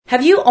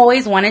Have you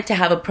always wanted to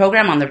have a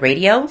program on the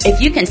radio? If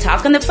you can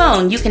talk on the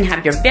phone, you can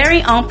have your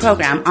very own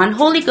program on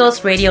Holy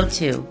Ghost Radio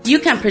too. You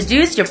can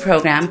produce your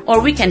program,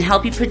 or we can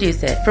help you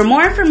produce it. For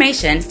more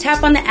information,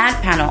 tap on the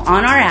ad panel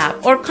on our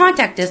app or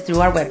contact us through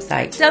our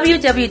website,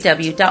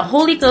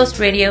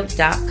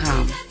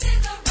 www.holyghostradio.com.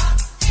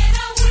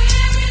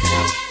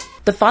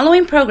 The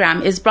following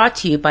program is brought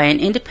to you by an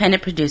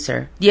independent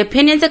producer. The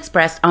opinions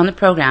expressed on the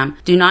program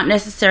do not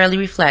necessarily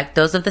reflect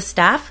those of the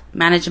staff,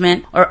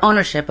 management, or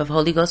ownership of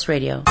Holy Ghost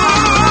Radio.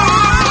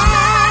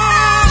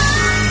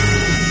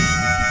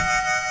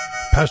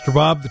 Pastor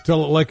Bob, the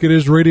Tell It Like It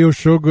Is radio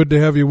show. Good to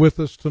have you with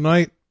us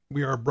tonight.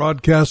 We are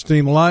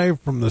broadcasting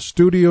live from the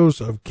studios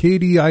of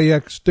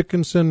KDIX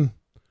Dickinson,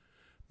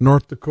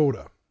 North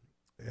Dakota.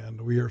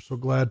 And we are so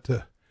glad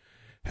to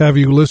have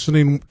you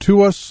listening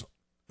to us.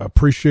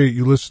 Appreciate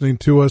you listening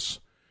to us.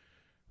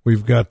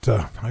 We've got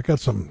I got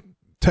some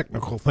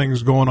technical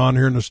things going on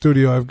here in the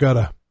studio. I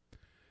got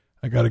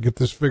to get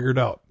this figured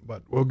out,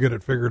 but we'll get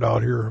it figured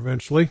out here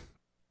eventually.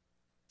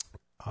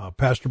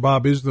 Pastor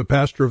Bob is the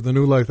pastor of the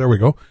New Life. There we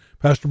go.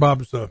 Pastor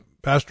Bob is the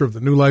pastor of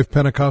the New Life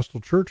Pentecostal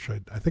Church.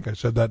 I think I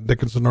said that in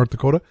Dickinson, North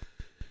Dakota.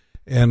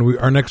 And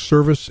our next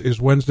service is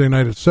Wednesday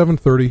night at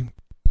 7:30,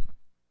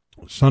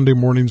 Sunday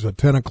mornings at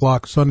 10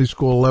 o'clock, Sunday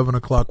school 11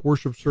 o'clock,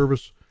 worship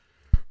service.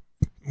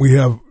 We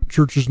have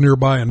churches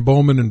nearby in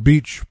Bowman and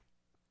Beach,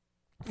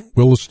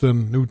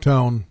 Williston,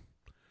 Newtown,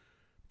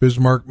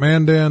 Bismarck,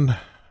 Mandan,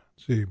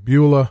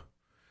 Beulah,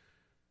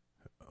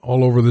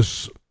 all over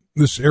this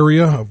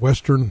area of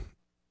western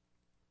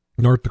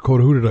North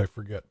Dakota. Who did I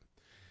forget?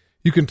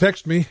 You can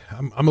text me.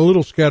 I'm a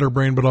little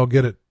scatterbrained, but I'll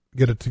get it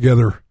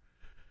together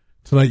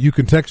tonight. You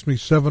can text me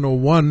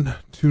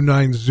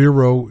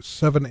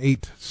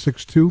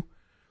 701-290-7862.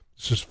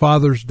 This is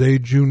Father's Day,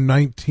 June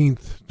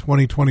 19th,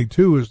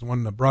 2022 is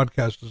when the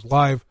broadcast is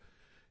live.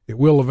 It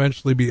will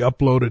eventually be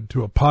uploaded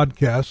to a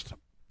podcast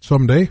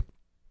someday.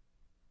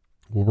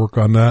 We'll work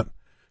on that.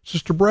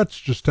 Sister Brett's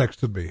just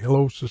texted me.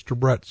 Hello, Sister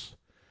Brett's.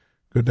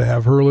 Good to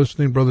have her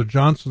listening. Brother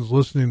Johnson's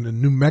listening in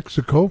New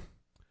Mexico.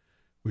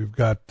 We've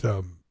got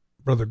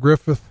Brother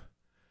Griffith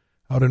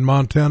out in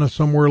Montana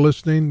somewhere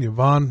listening.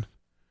 Yvonne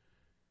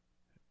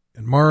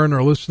and Marin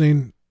are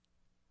listening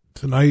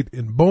tonight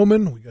in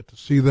Bowman. We got to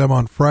see them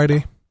on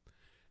Friday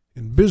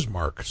in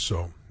Bismarck,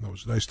 so it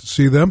was nice to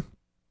see them.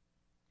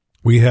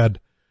 We had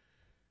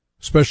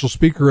a special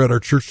speaker at our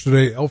church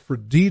today.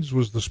 Alfred Deeds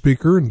was the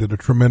speaker and did a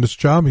tremendous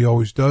job. He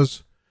always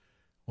does.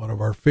 One of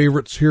our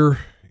favorites here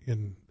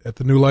at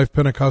the New Life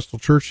Pentecostal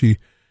Church. He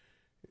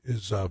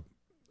is a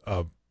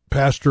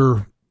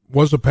pastor,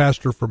 was a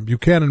pastor from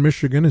Buchanan,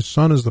 Michigan. His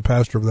son is the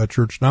pastor of that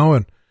church now,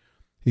 and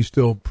he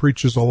still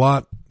preaches a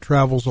lot,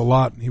 travels a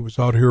lot, and he was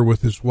out here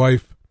with his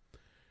wife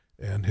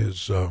and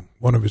his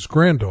one of his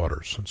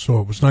granddaughters. And so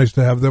it was nice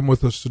to have them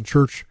with us in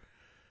church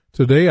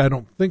today. I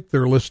don't think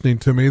they're listening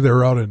to me.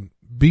 They're out in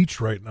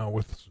Beach right now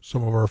with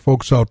some of our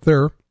folks out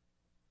there.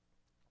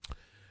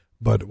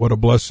 But what a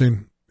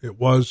blessing it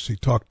was. He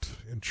talked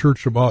in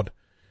church about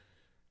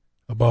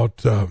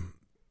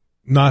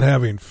not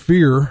having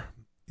fear,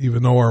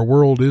 even though our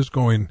world is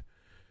going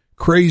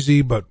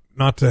crazy, but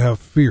not to have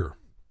fear.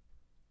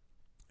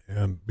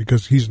 And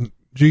because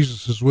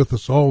Jesus is with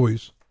us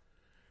always.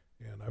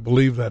 I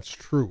believe that's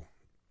true.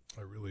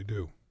 I really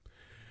do.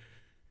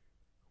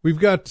 We've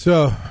got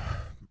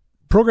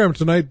program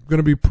tonight going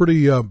to be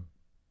pretty,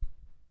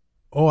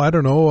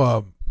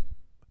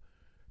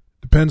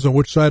 depends on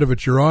which side of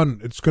it you're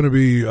on. It's going to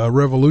be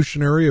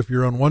revolutionary if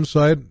you're on one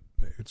side.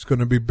 It's going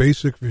to be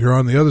basic if you're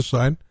on the other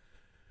side.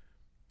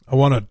 I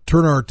want to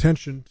turn our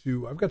attention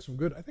to, I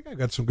think I've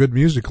got some good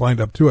music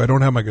lined up too. I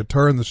don't have my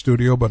guitar in the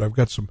studio, but I've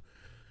got some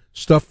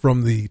stuff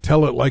from the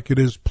Tell It Like It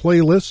Is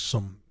playlist,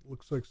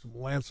 looks like some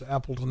Lance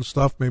Appleton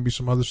stuff, maybe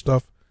some other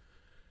stuff.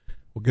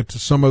 We'll get to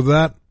some of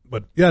that.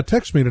 But, yeah,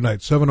 text me tonight,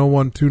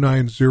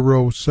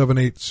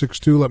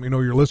 701-290-7862. Let me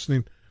know you're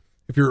listening.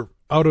 If you're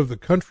out of the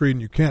country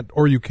and you can't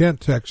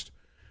text,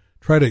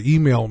 try to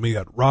email me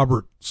at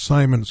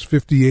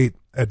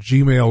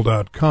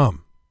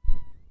robertsimons58@gmail.com.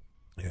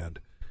 And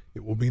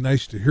it will be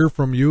nice to hear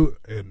from you,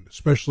 and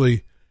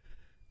especially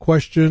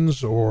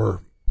questions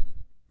or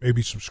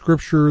maybe some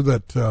scripture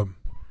that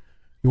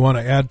you want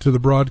to add to the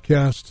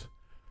broadcast.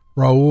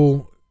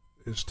 Raul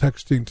is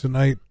texting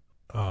tonight,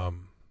 or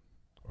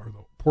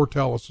the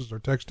Portalises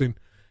are texting,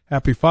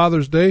 Happy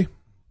Father's Day.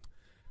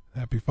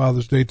 Happy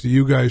Father's Day to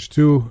you guys,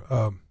 too.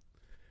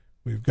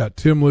 We've got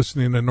Tim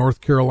listening in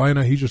North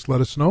Carolina. He just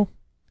let us know.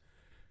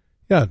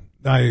 Yeah,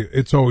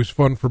 it's always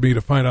fun for me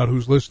to find out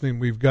who's listening.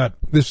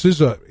 This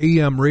is a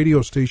AM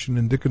radio station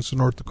in Dickinson,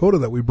 North Dakota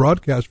that we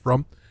broadcast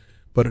from,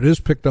 but it is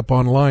picked up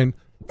online,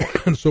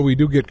 and so we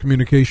do get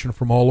communication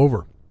from all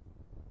over.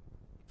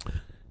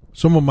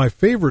 Some of my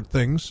favorite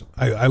things,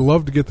 I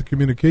love to get the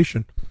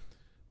communication,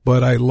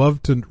 but I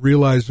love to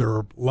realize there are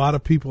a lot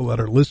of people that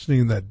are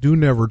listening that do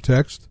never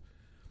text,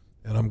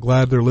 and I'm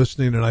glad they're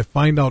listening, and I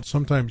find out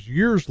sometimes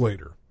years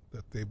later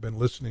that they've been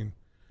listening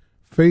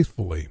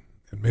faithfully,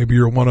 and maybe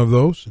you're one of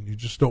those, and you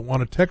just don't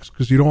want to text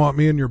because you don't want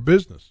me in your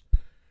business.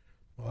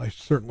 Well, I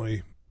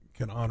certainly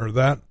can honor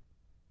that.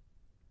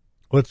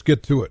 Let's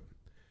get to it.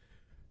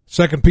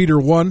 2 Peter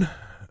 1,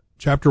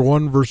 chapter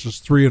 1, verses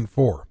 3 and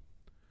 4.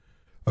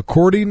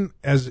 According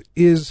as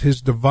is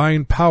his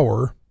divine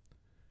power,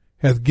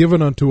 hath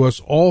given unto us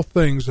all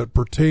things that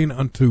pertain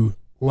unto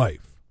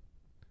life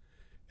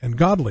and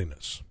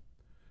godliness,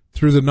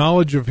 through the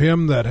knowledge of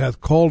him that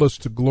hath called us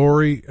to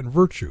glory and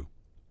virtue,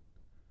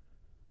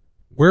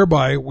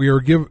 whereby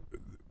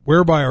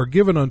are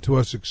given unto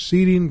us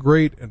exceeding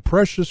great and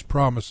precious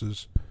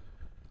promises,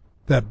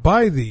 that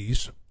by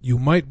these you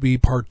might be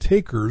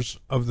partakers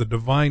of the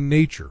divine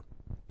nature,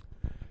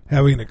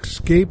 having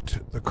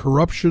escaped the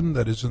corruption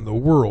that is in the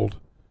world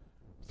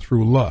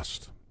through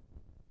lust.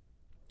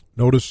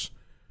 Notice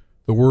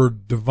the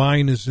word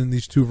divine is in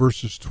these two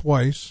verses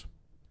twice.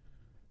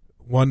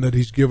 One, that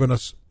he's given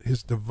us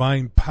his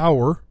divine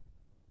power,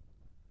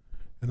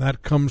 and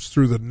that comes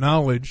through the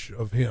knowledge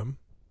of him.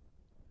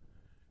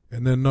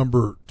 And then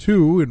number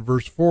 2, in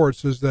verse 4, it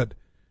says that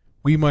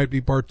we might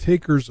be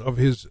partakers of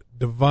his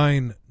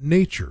divine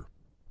nature.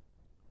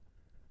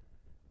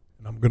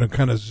 And I'm going to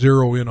kind of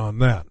zero in on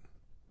that.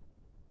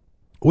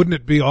 Wouldn't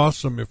it be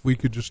awesome if we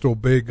could just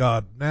obey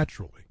God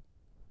naturally,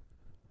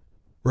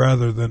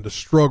 rather than to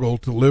struggle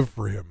to live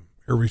for him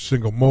every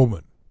single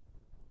moment,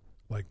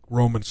 like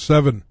Romans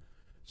 7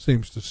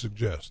 seems to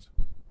suggest?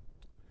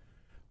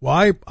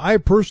 Well, I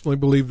personally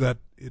believe that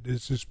it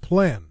is his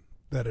plan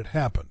that it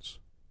happens,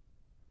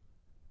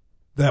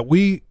 that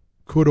we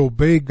could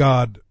obey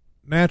God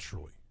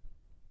naturally.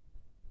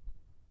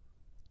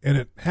 And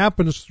it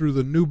happens through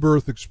the new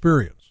birth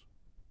experience.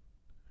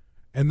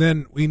 And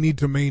then we need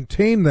to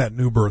maintain that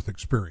new birth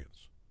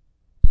experience.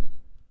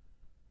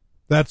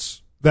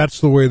 That's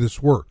the way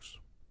this works.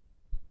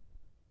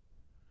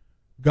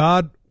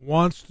 God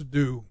wants to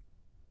do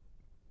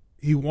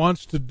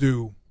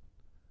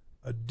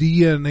a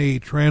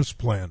DNA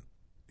transplant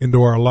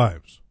into our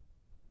lives.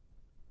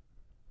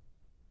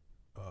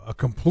 A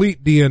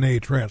complete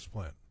DNA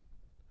transplant.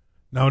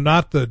 Now,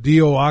 not the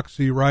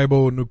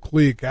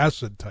deoxyribonucleic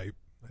acid type.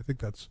 I think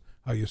that's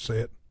how you say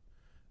it.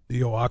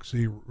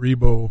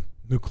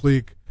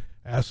 Deoxyribonucleic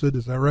acid,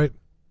 is that right?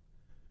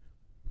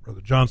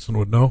 Brother Johnson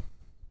would know.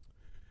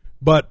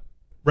 But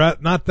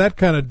not that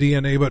kind of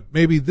DNA, but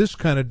maybe this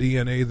kind of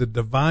DNA, the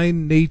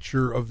divine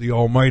nature of the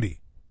Almighty.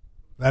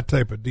 That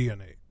type of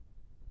DNA.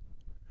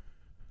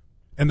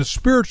 And the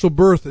spiritual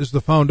birth is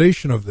the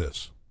foundation of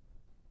this.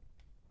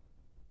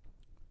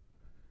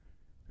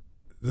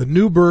 The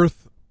new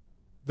birth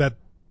that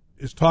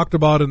is talked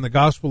about in the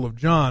Gospel of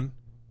John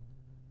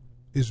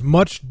is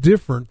much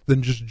different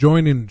than just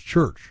joining a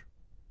church.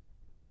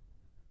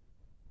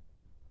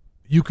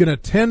 You can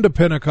attend a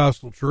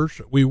Pentecostal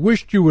church. We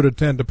wished you would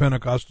attend a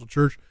Pentecostal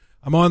church.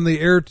 I'm on the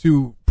air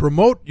to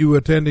promote you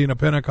attending a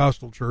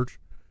Pentecostal church.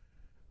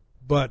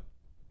 But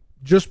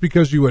just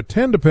because you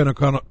attend a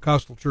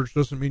Pentecostal church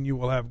doesn't mean you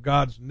will have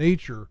God's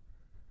nature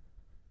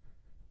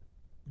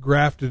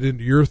grafted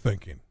into your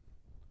thinking.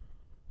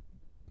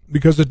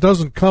 Because it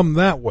doesn't come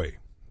that way.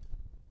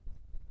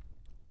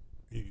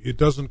 It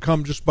doesn't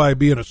come just by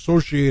being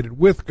associated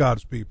with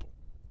God's people.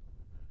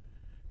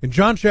 In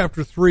John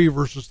chapter 3,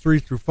 verses 3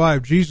 through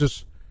 5,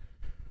 Jesus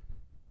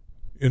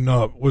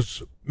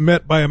was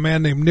met by a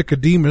man named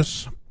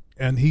Nicodemus,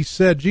 and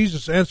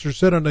Jesus answered,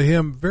 said unto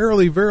him,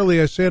 Verily,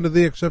 verily, I say unto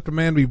thee, except a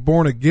man be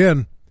born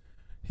again,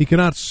 he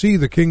cannot see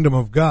the kingdom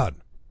of God.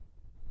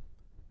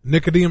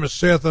 Nicodemus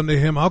saith unto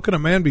him, How can a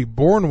man be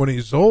born when he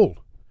is old?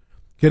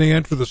 Can he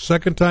enter the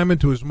second time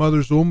into his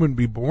mother's womb and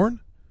be born?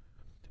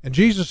 And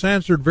Jesus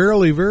answered,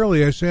 Verily,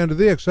 verily, I say unto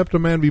thee, except a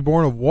man be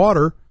born of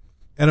water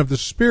and of the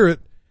Spirit,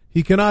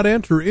 he cannot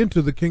enter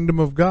into the kingdom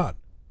of God.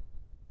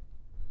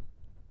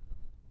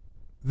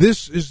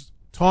 This is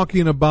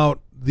talking about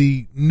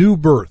the new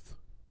birth,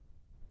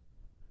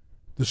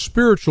 the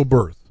spiritual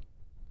birth.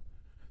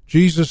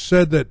 Jesus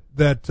said that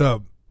there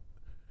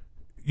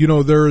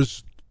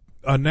is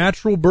a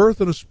natural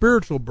birth and a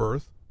spiritual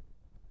birth,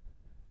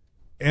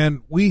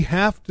 and we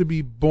have to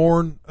be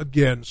born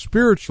again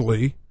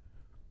spiritually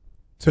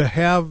to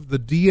have the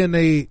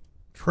DNA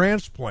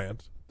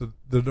transplant,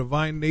 the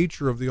divine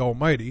nature of the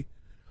Almighty.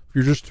 If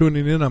you're just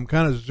tuning in, I'm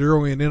kind of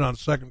zeroing in on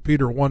 2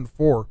 Peter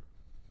 1:4.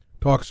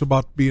 Talks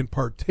about being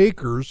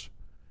partakers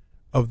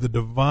of the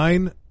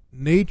divine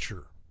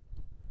nature.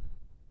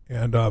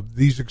 And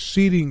these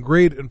exceeding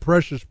great and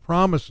precious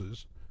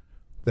promises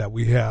that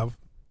we have,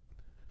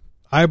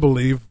 I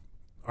believe,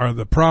 are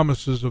the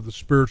promises of the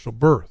spiritual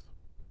birth.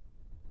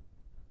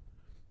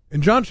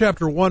 In John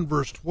chapter 1,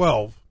 verse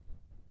 12,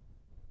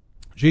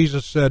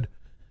 Jesus said,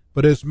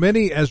 But as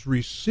many as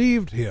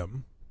received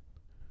him,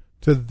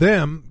 to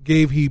them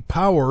gave he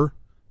power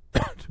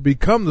to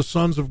become the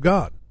sons of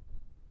God,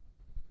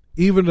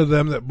 even to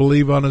them that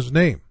believe on his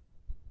name.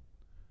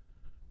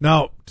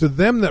 Now, to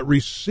them that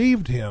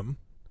received him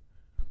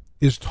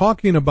is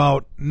talking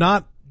about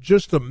not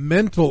just a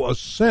mental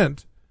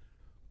assent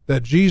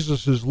that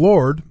Jesus is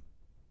Lord,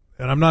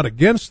 and I'm not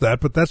against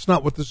that, but that's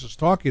not what this is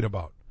talking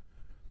about.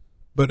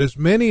 But as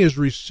many as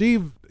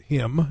received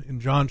him, in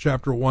John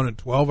chapter 1 and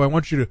 12, I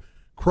want you to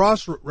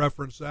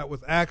cross-reference that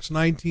with Acts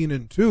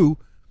 19:2,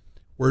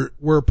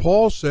 where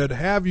Paul said,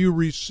 "Have you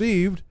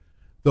received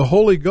the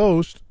Holy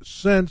Ghost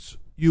since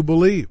you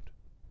believed?"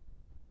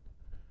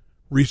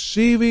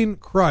 Receiving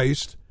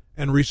Christ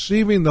and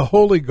receiving the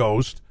Holy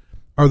Ghost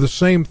are the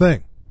same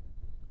thing.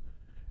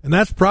 And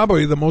that's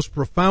probably the most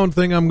profound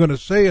thing I'm going to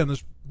say in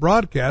this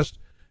broadcast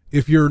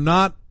if you're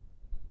not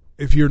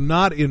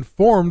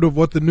informed of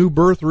what the new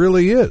birth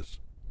really is.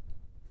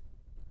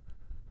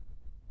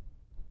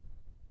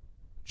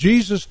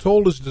 Jesus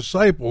told his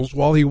disciples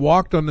while he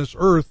walked on this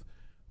earth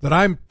that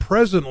I'm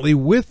presently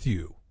with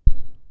you,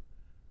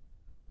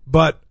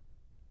 but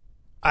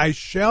I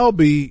shall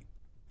be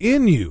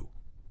in you.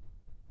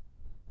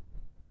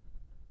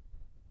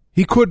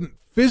 He couldn't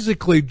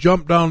physically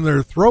jump down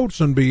their throats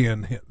and be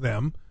in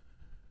them,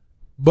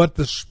 but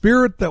the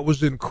Spirit that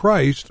was in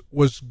Christ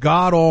was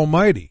God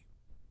Almighty.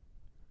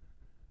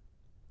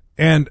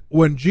 And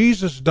when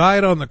Jesus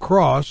died on the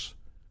cross,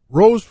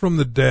 rose from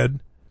the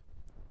dead,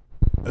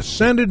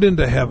 ascended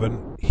into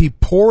heaven, he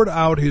poured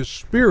out his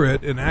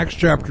Spirit in Acts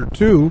chapter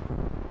 2,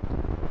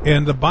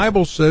 and the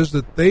Bible says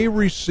that they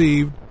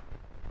received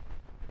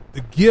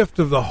the gift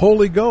of the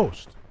Holy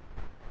Ghost,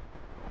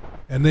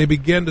 and they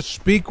began to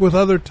speak with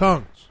other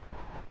tongues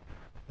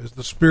as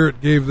the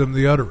Spirit gave them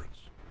the utterance.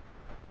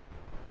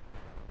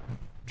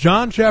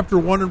 John chapter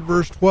 1 and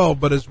verse 12,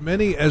 "But as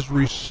many as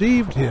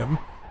received him,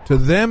 to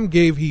them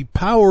gave he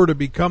power to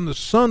become the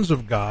sons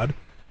of God,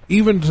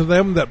 even to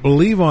them that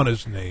believe on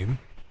his name,"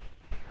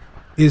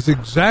 is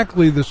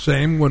exactly the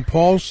same when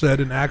Paul said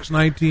in Acts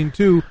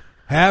 19:2,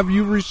 "Have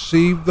you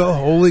received the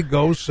Holy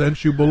Ghost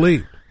since you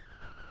believed?"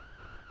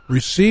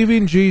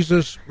 Receiving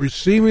Jesus,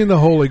 receiving the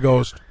Holy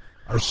Ghost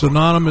are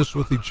synonymous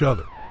with each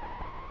other.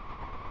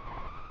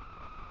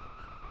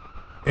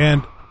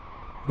 And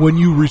when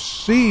you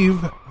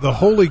receive the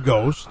Holy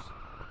Ghost,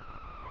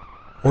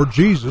 or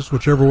Jesus,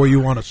 whichever way you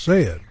want to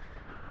say it,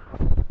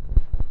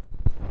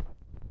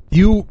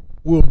 you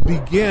will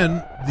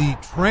begin the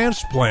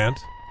transplant,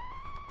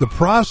 the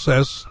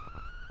process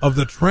of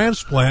the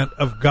transplant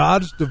of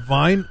God's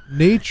divine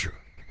nature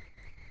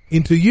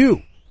into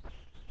you.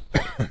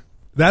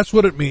 That's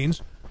what it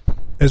means.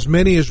 As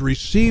many as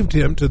received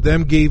him, to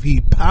them gave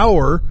he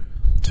power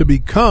to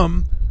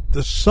become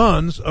the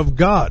sons of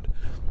God.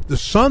 The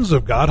sons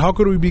of God, how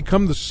could we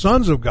become the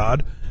sons of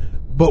God?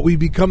 But we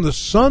become the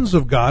sons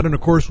of God, and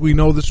of course we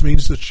know this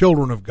means the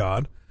children of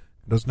God.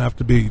 It doesn't have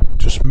to be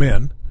just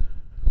men.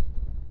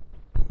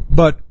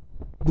 But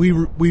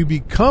we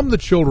become the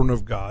children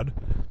of God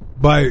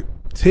by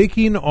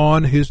taking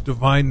on his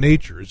divine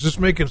nature. Is this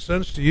making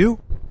sense to you?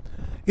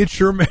 It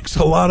sure makes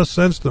a lot of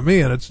sense to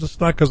me, and it's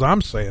just not because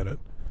I'm saying it.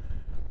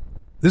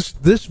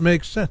 This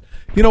makes sense.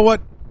 You know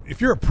what? If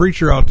you're a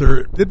preacher out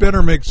there, it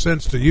better make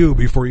sense to you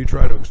before you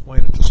try to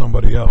explain it to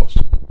somebody else.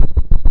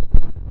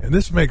 And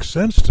this makes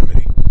sense to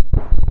me.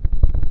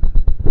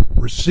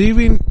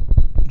 Receiving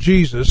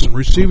Jesus and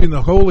receiving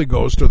the Holy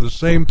Ghost are the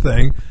same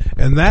thing,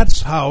 and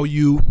that's how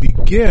you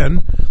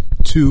begin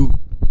to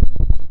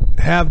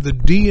have the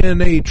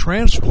DNA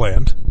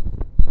transplant.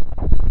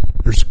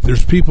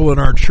 There's people in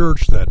our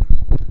church that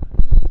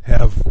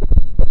have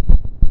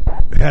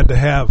had to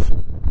have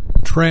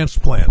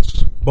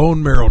transplants,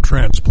 bone marrow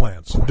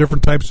transplants,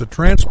 different types of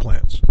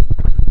transplants.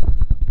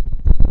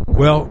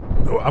 Well,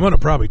 I'm going to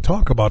probably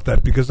talk about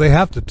that because they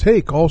have to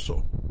take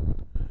also.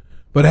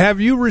 But have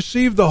you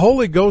received the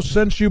Holy Ghost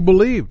since you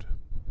believed?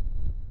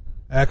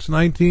 Acts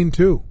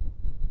 19:2.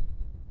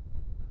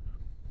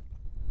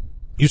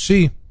 You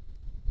see,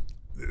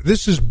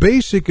 this is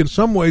basic in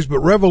some ways, but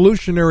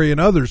revolutionary in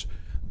others.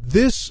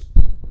 This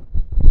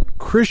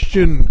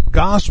Christian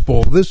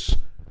gospel, this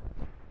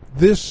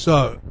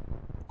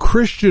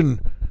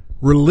Christian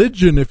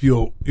religion, if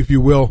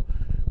you will,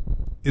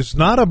 is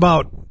not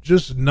about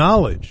just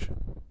knowledge.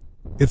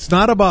 It's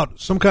not about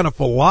some kind of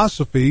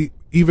philosophy,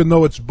 even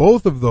though it's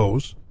both of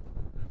those.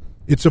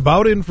 It's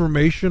about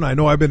information. I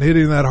know I've been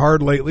hitting that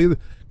hard lately. The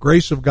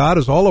grace of God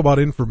is all about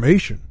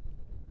information.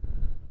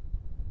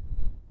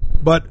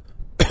 But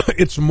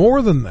it's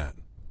more than that.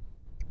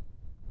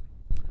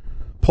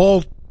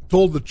 Paul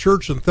told the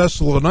church in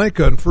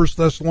Thessalonica in 1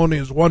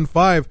 Thessalonians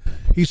 1:5,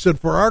 he said,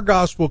 "For our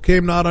gospel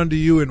came not unto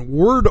you in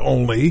word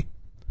only,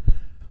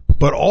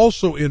 but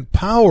also in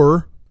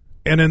power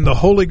and in the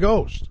Holy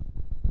Ghost."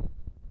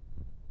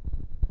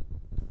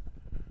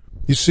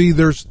 You see,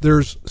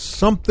 there's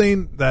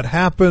something that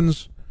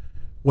happens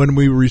when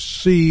we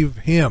receive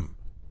him.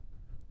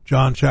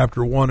 John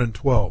chapter 1 and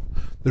 12.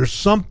 There's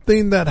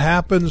something that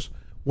happens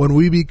when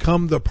we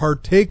become the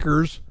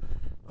partakers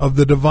of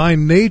the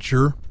divine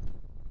nature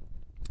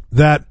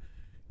that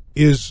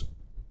is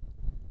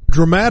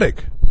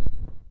dramatic.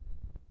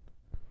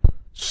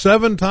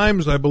 7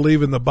 times, I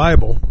believe, in the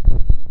Bible,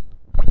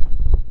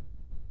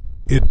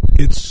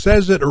 it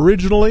says it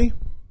originally.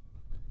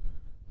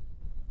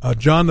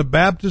 John the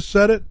Baptist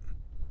said it.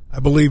 I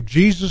believe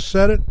Jesus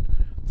said it.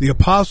 The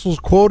apostles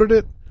quoted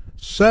it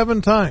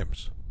 7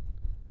 times.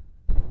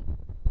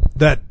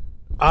 That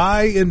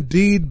I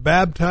indeed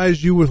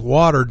baptize you with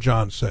water,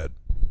 John said.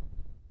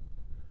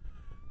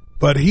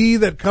 But he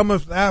that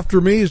cometh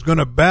after me is going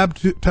to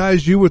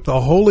baptize you with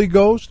the Holy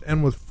Ghost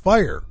and with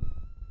fire.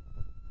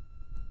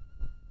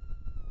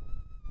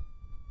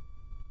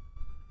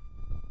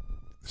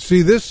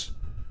 See, this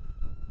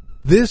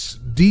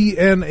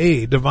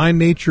DNA, divine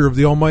nature of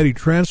the Almighty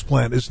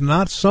transplant, is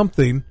not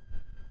something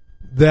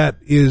that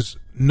is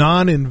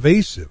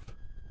non-invasive.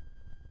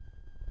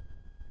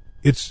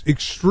 It's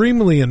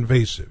extremely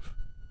invasive.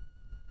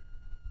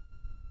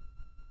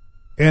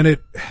 And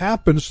it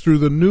happens through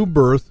the new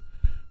birth,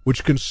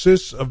 which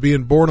consists of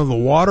being born of the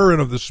water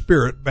and of the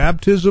Spirit.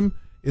 Baptism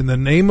in the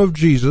name of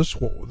Jesus.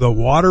 The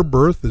water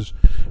birth is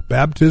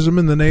baptism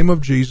in the name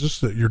of Jesus,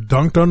 that you're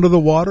dunked under the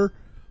water.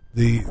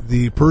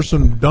 The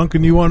person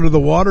dunking you under the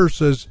water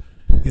says,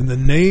 in the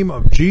name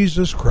of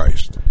Jesus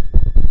Christ,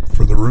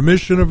 for the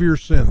remission of your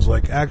sins,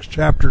 like Acts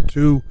chapter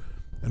 2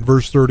 and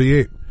verse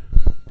 38.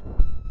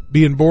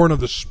 Being born of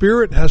the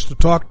Spirit has to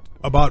talk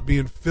about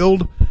being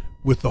filled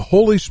with the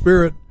Holy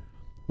Spirit,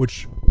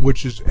 which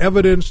is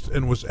evidenced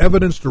and was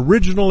evidenced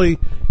originally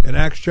in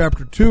Acts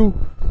chapter 2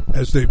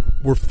 as they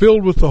were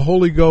filled with the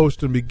Holy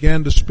Ghost and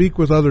began to speak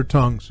with other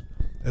tongues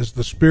as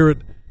the Spirit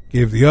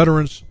gave the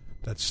utterance.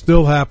 That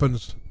still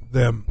happens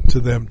to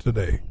them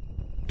today,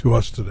 to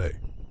us today.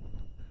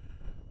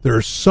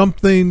 There's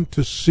something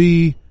to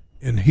see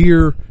and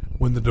hear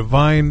when the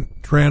divine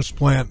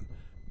transplant,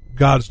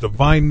 God's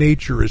divine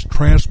nature, is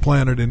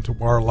transplanted into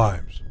our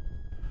lives.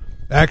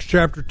 Acts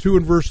chapter 2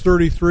 and verse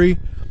 33,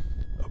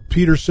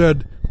 Peter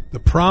said, the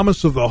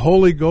promise of the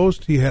Holy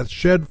Ghost, he hath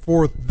shed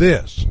forth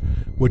this,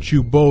 which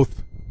you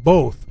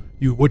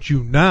what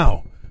you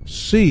now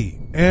see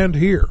and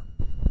hear.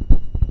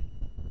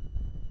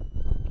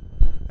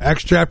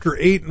 Acts chapter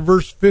 8 and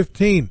verse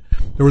 15,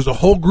 there was a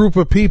whole group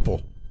of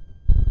people.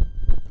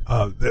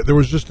 There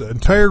was just an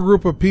entire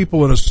group of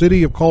people in a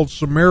city called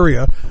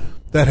Samaria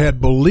that had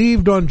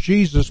believed on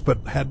Jesus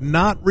but had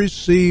not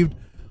received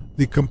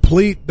the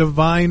complete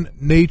divine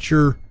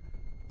nature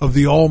of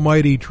the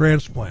Almighty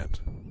transplant.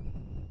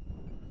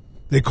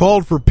 They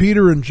called for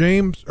Peter and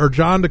James or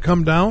John to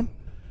come down,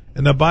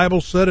 and the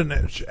Bible said in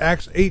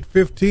Acts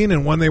 8:15,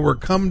 and when they were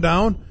come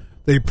down,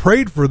 they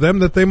prayed for them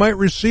that they might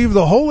receive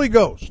the Holy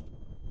Ghost.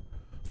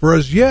 For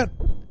as yet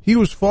he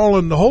was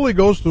fallen, the Holy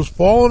Ghost was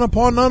fallen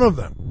upon none of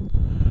them.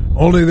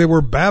 Only they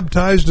were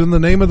baptized in the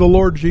name of the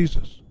Lord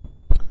Jesus.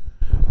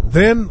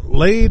 Then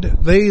laid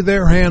they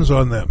their hands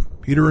on them,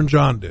 Peter and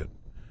John did,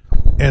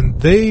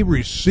 and they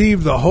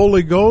received the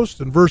Holy Ghost.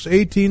 And verse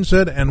 18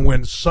 said, and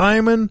when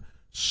Simon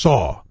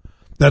saw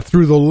that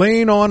through the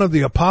laying on of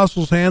the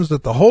apostles' hands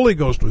that the Holy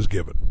Ghost was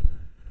given,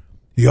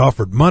 he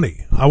offered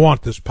money. I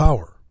want this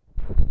power.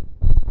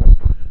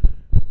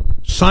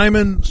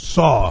 Simon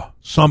saw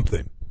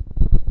something.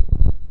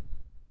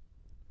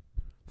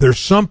 There's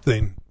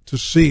something to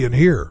see and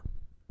hear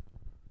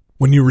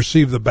when you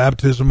receive the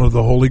baptism of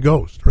the Holy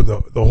Ghost, or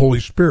the Holy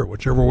Spirit,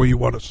 whichever way you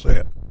want to say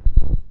it.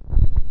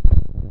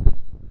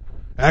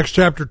 Acts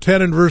chapter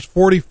 10 and verse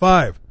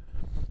 45,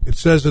 it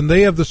says, and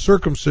they have the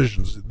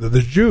circumcisions,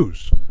 the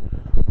Jews,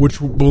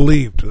 which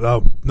believed.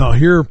 Now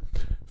here,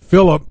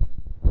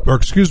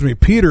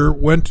 Peter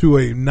went to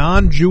a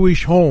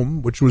non-Jewish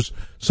home, which was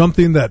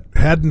something that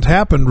hadn't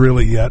happened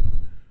really yet,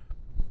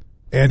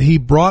 and he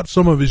brought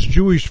some of his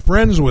Jewish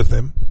friends with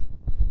him.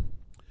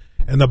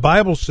 And the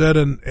Bible said,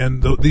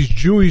 these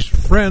Jewish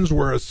friends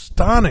were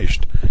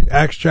astonished,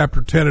 Acts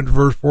chapter 10 and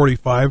verse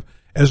 45,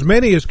 as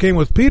many as came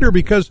with Peter,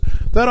 because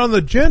that on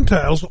the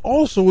Gentiles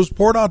also was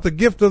poured out the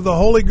gift of the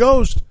Holy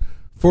Ghost,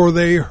 for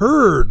they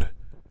heard.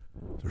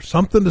 There's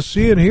something to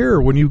see and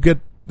hear when you get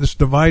this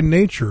divine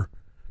nature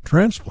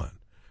transplant.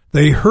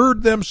 They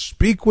heard them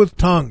speak with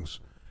tongues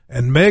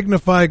and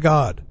magnify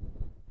God.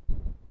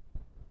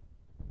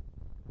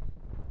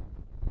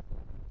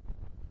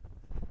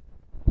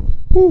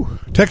 Whew.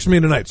 Text me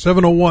tonight,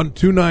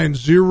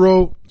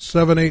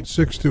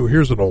 701-290-7862.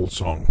 Here's an old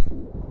song.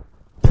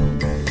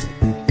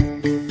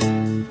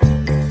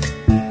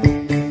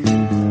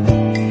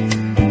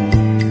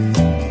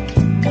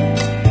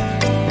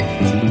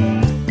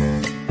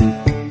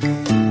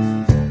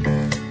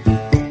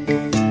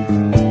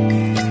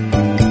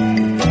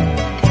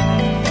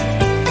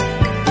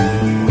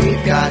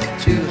 We've got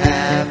to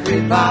have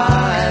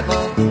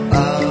revival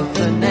of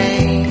the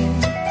name.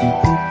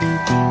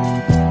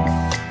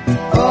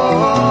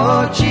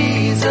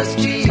 Jesus,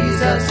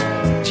 Jesus,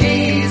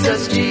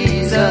 Jesus,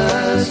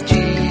 Jesus,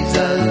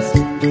 Jesus.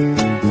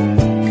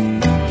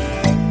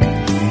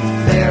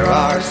 There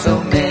are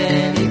so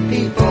many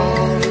people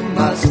who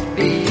must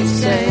be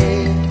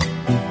saved,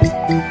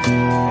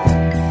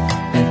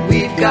 and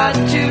we've got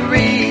to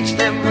reach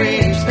them,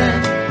 reach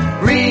them,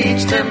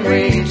 reach them,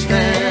 reach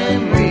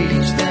them,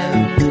 reach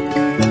them.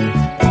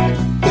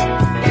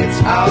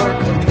 It's our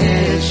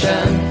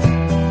commission.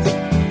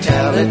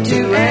 Tell it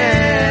to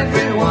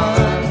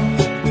everyone.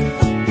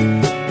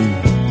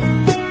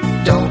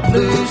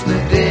 Lose the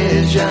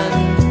vision.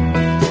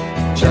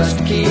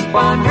 Just keep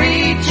on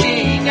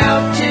reaching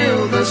out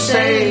till the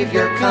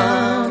Savior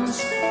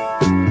comes.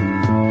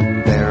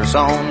 There's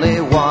only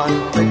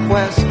one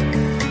request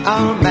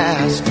our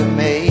Master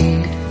made.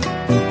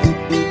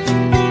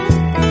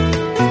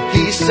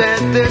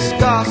 this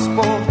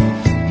gospel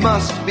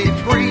must be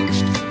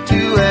preached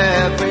to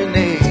every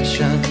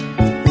nation.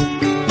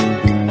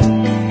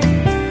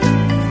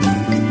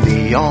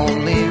 The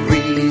only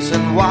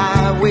reason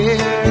why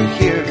we're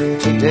here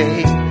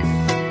today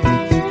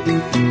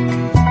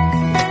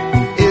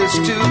is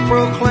to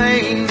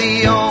proclaim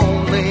the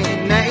only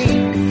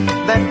name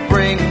that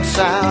brings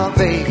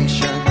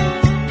salvation.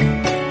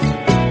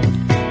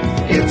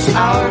 It's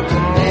our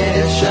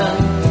condition,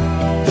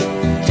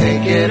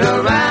 take it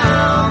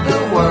around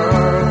the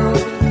world.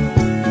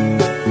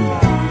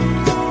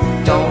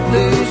 Don't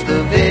lose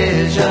the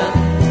vision,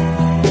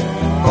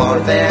 for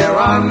there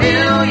are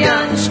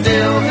millions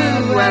still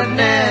who have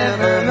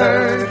never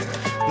heard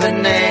the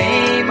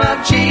name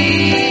of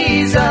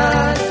Jesus.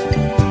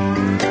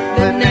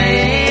 The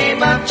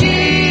name of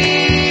Jesus.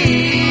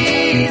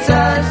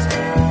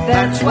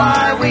 That's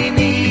why we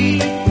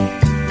need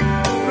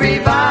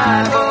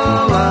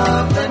revival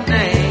of the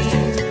name.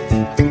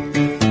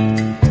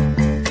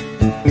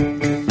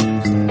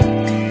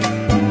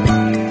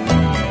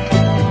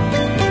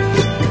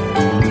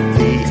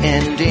 The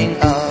ending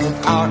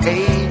of our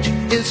age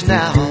is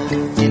now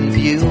in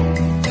view.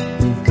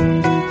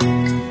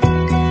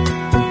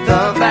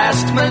 The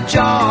vast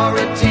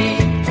majority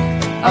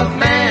of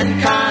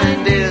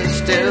mankind is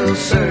still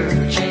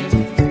searching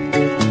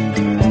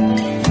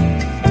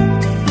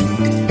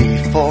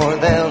before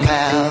they'll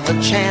have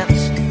a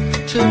chance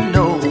to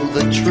know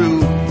the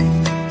truth.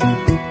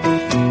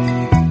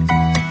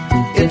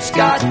 It's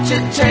got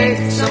to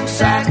take some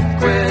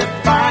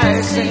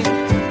sacrificing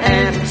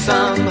and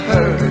some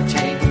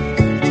hurting,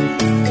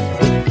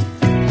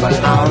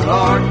 but our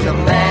Lord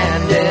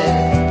commanded,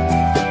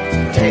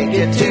 take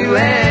it to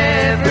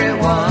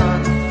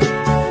everyone.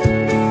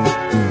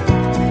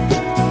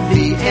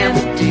 The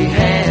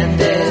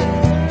empty-handed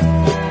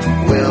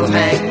will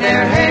hang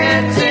their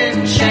heads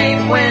in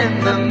shame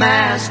when the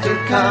Master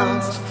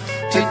comes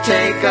to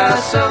take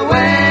us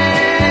away.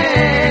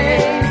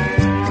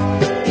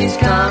 He's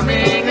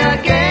coming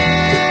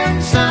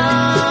again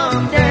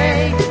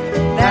someday.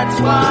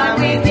 That's why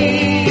we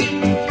need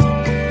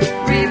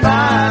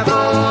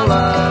revival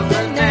of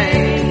the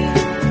name.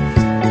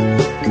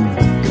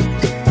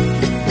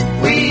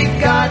 We've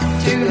got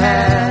to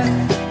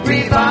have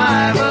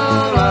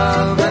revival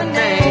of the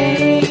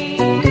name.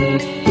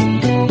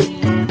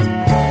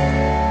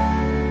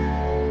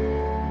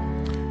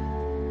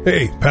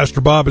 Hey,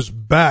 Pastor Bob is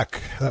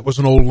back. That was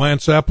an old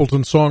Lance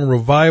Appleton song,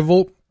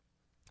 Revival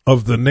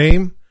of the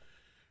Name.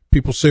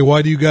 People say,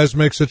 why do you guys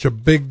make such a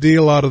big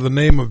deal out of the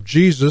name of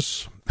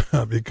Jesus?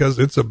 Because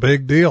it's a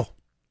big deal.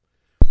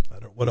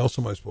 What else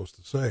am I supposed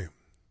to say?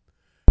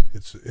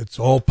 It's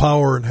all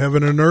power in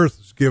heaven and earth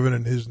is given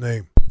in his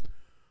name.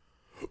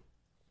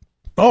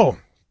 Oh,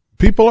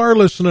 people are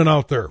listening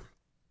out there.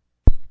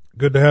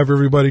 Good to have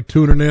everybody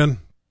tuning in.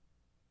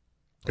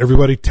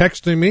 Everybody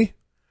texting me.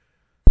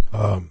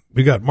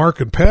 We got Mark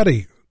and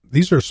Patty.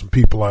 These are some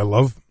people I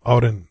love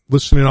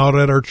listening out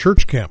at our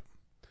church camp.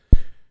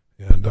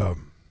 And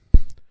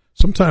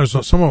sometimes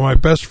some of my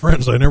best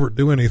friends, I never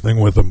do anything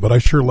with them, but I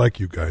sure like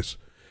you guys.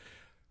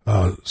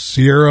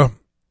 Sierra,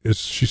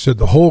 she said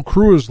the whole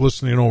crew is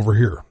listening over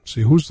here.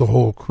 See, who's the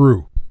whole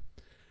crew?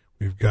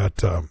 We've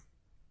got,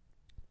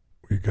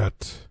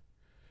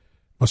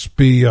 must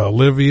be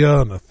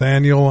Olivia,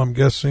 Nathaniel, I'm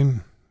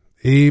guessing,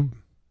 Abe.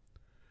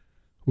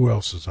 Who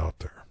else is out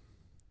there?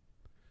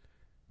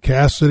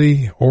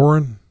 Cassidy,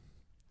 Orrin,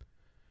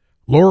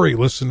 Lori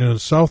listening in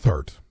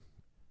Southheart.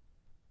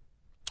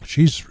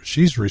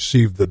 She's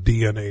received the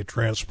DNA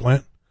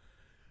transplant.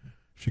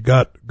 She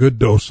got a good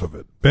dose of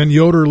it. Ben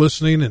Yoder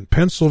listening in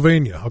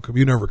Pennsylvania. How come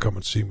you never come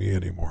and see me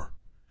anymore?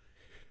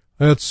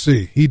 Let's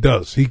see. He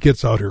does. He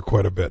gets out here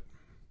quite a bit.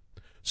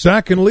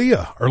 Zach and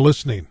Leah are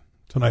listening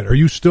tonight. Are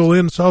you still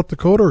in South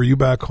Dakota or are you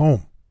back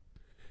home?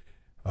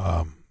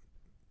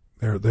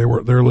 They're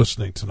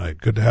listening tonight.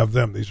 Good to have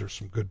them. These are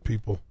some good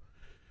people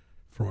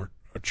from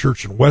a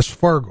church in West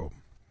Fargo.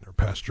 Their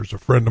pastor's a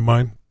friend of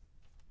mine,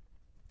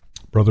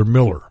 Brother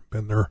Miller.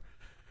 Been there,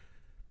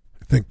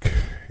 I think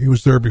he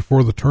was there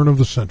before the turn of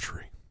the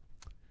century.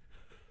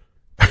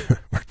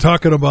 We're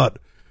talking about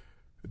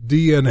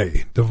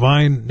DNA,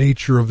 divine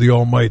nature of the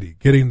Almighty,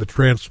 getting the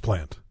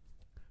transplant,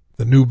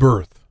 the new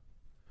birth.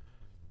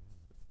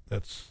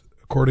 That's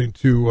according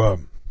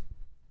to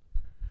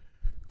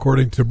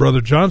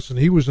Brother Johnson.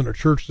 He was in a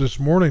church this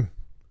morning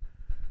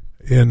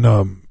in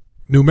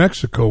New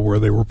Mexico where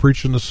they were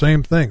preaching the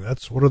same thing.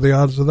 What are the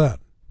odds of that?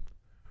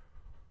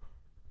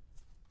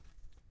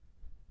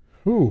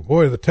 Ooh,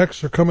 boy, the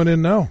texts are coming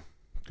in now.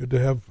 Good to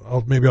have.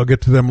 Maybe I'll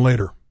get to them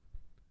later.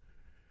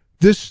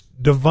 The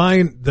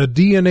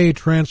DNA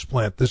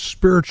transplant, this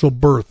spiritual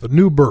birth, the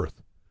new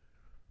birth,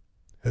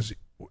 has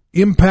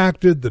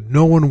impacted the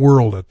known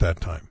world at that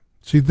time.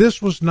 See,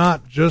 this was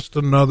not just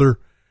another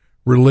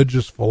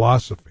religious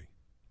philosophy.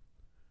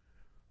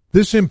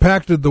 This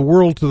impacted the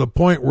world to the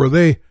point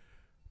where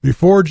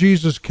before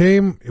Jesus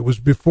came, it was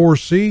before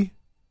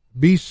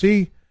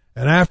BC,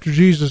 and after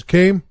Jesus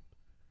came,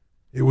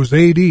 it was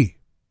AD. I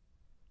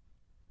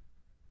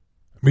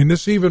mean,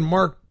 this even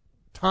marked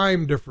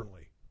time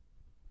differently.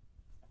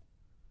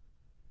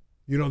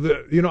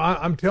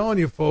 I'm telling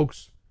you,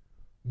 folks,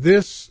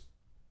 this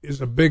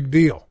is a big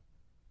deal.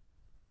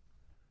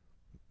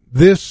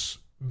 This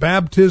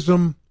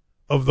baptism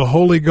of the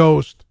Holy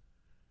Ghost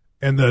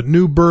and the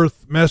new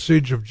birth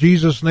message of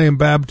Jesus' name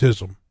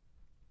baptism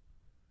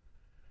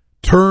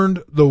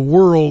turned the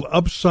world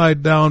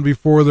upside down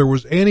before there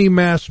was any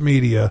mass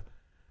media,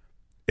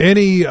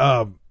 any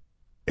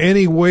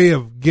way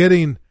of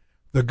getting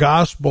the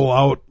gospel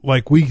out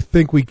like we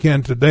think we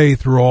can today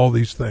through all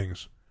these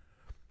things.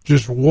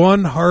 Just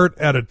one heart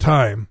at a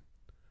time,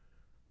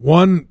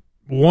 one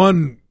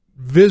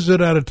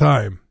visit at a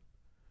time,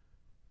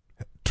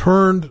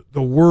 turned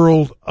the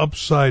world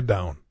upside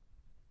down.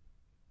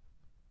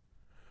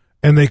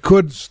 And they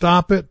couldn't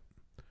stop it.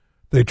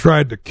 They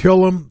tried to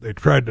kill him. They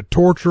tried to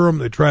torture him.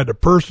 They tried to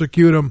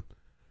persecute him.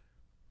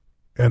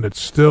 And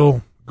it's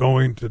still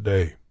going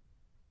today.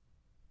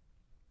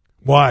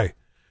 Why?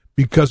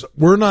 Because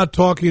we're not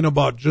talking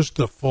about just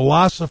a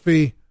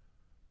philosophy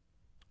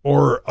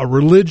or a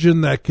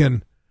religion that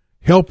can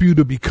help you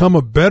to become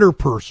a better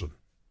person.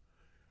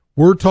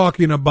 We're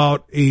talking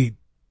about a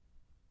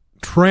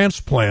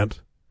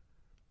transplant,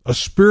 a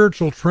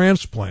spiritual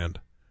transplant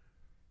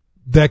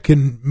that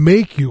can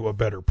make you a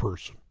better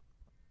person.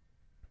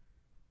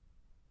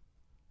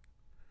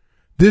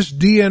 This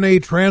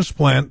DNA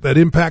transplant that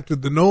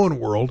impacted the known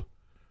world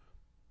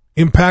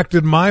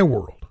impacted my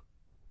world.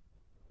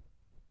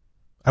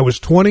 I was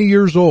 20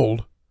 years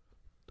old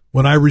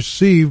when I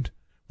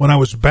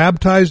was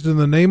baptized in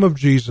the name of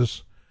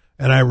Jesus,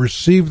 and I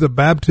received the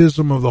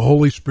baptism of the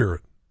Holy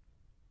Spirit.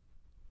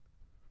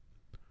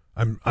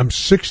 I'm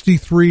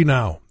 63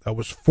 now. That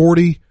was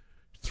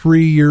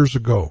 43 years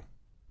ago.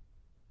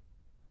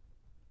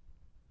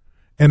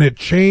 And it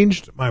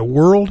changed my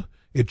world.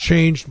 It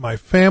changed my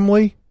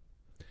family.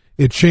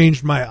 It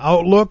changed my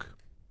outlook.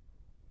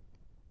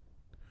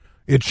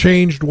 It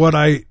changed what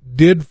I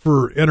did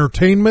for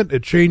entertainment.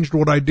 It changed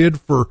what I did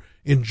for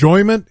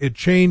enjoyment. It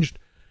changed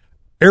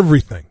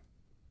everything.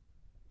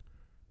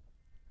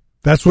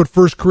 That's what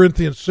 1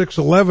 Corinthians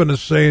 6:11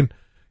 is saying.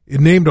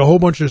 It named a whole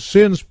bunch of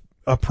sins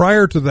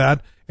prior to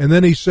that. And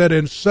then he said,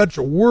 and such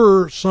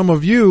were some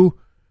of you,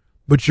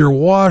 but you're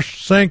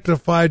washed,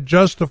 sanctified,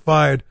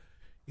 justified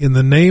in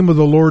the name of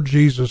the Lord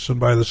Jesus and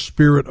by the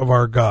Spirit of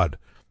our God.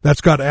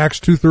 That's got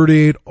Acts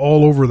 2:38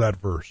 all over that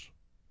verse.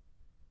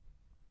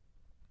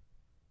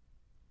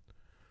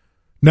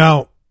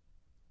 Now,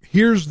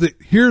 here's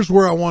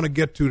where I want to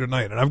get to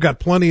tonight, and I've got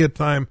plenty of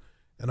time,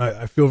 and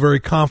I feel very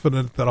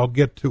confident that I'll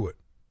get to it.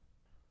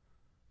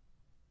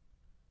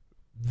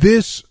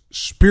 This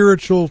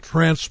spiritual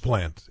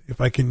transplant,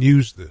 if I can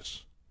use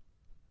this,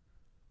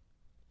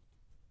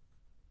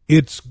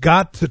 it's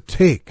got to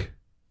take.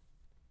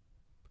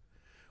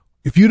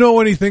 If you know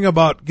anything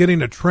about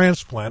getting a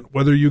transplant,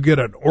 whether you get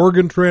an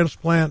organ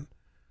transplant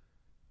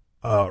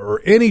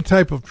or any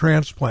type of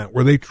transplant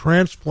where they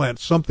transplant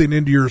something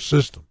into your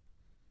system,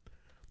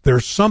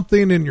 there's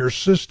something in your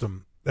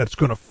system that's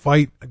going to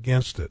fight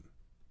against it.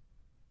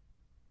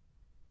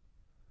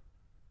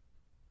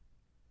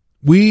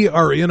 We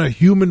are in a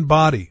human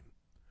body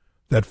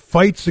that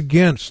fights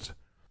against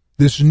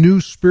this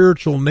new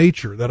spiritual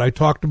nature that I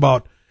talked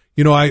about.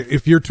 You know,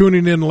 if you're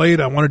tuning in late,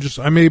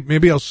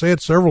 maybe I'll say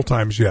it several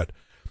times yet,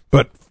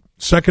 but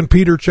 2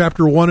 Peter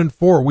chapter 1 and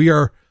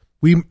 4,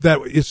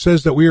 it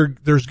says that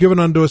there's given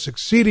unto us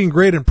exceeding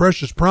great and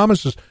precious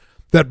promises,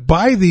 that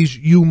by these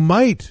you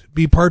might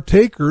be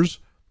partakers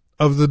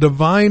of the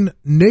divine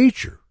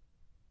nature.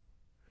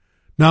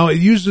 Now it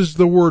uses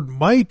the word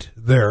might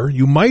there.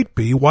 You might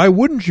be. Why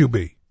wouldn't you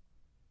be?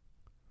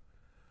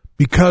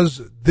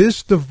 Because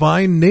this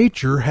divine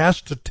nature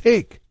has to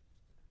take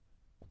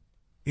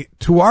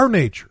to our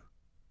nature.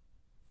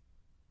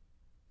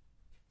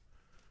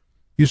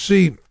 You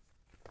see,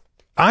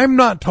 I'm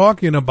not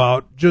talking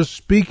about just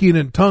speaking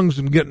in tongues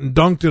and getting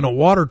dunked in a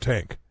water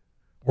tank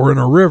or in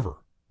a river.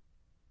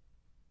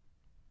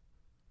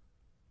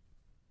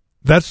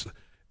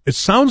 It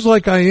sounds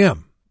like I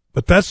am,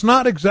 but that's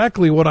not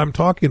exactly what I'm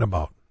talking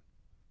about.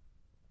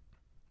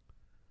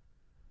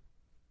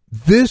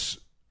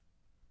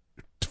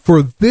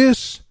 For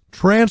this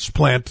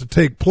transplant to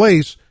take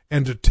place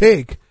and to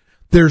take,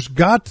 there's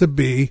got to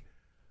be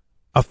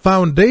a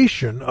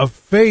foundation of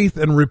faith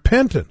and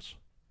repentance.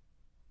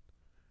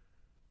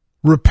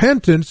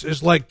 Repentance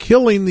is like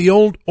killing the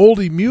old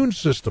immune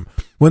system.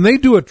 When they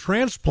do a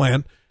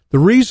transplant, the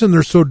reason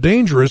they're so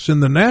dangerous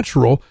in the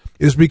natural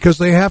is because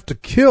they have to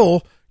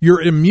kill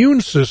your immune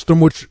system,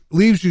 which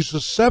leaves you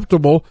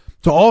susceptible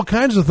to all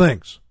kinds of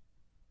things.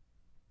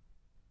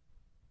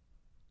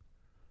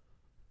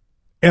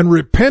 And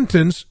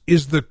repentance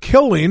is the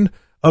killing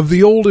of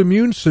the old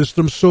immune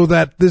system so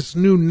that this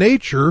new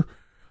nature,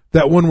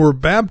 that when we're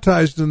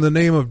baptized in the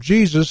name of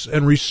Jesus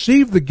and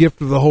receive the gift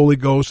of the Holy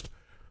Ghost,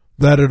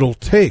 that it'll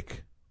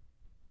take.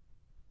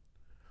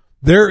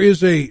 There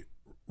is a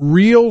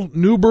real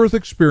new birth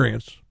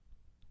experience,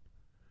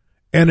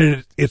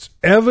 and it's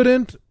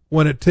evident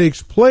when it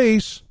takes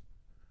place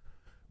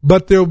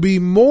But there'll be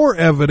more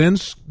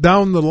evidence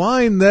down the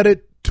line that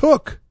it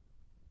took.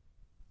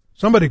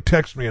 Somebody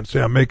text me and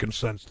say I'm making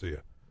sense to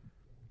you.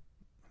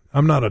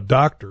 I'm not a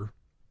doctor.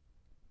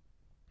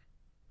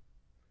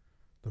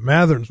 The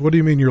Matherns, what do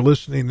you mean you're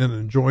listening and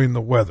enjoying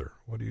the weather?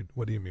 What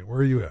do you mean? Where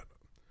are you at?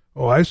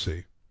 Oh, I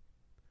see.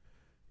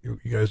 You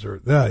guys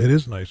are, yeah, it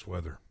is nice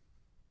weather.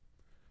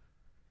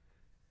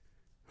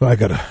 Well, I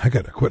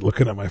gotta quit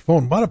looking at my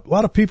phone. A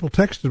lot of people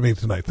texted me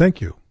tonight.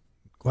 Thank you.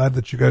 Glad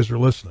that you guys are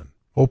listening.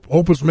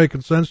 Hope it's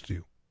making sense to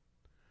you.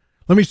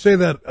 Let me say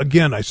that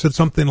again. I said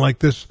something like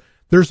this.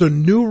 There's a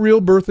new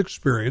real birth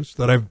experience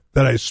that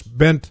I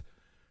spent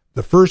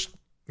the first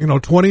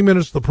 20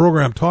 minutes of the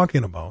program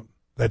talking about,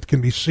 that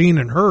can be seen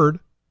and heard.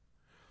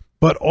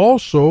 But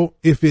also,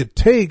 if it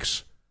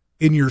takes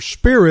in your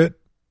spirit,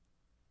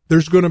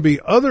 there's going to be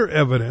other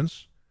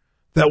evidence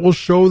that will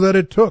show that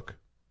it took.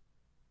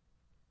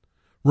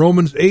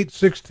 Romans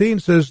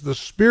 8:16 says, the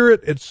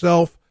Spirit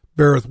itself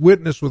beareth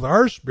witness with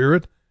our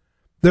spirit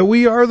that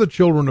we are the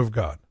children of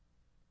God.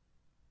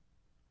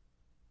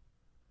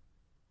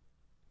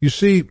 You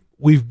see,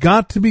 we've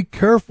got to be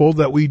careful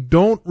that we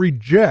don't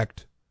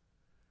reject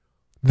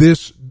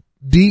this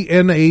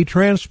DNA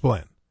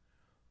transplant,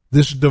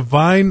 this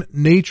divine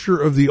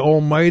nature of the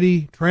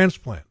Almighty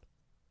transplant.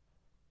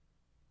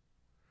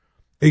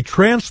 A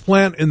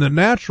transplant in the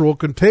natural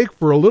can take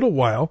for a little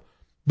while,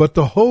 but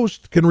the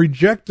host can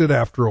reject it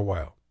after a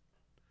while.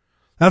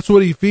 That's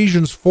what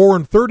Ephesians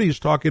 4:30 is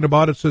talking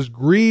about. It says,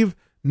 grieve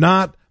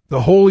not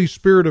the Holy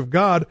Spirit of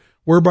God,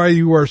 whereby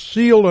you are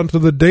sealed unto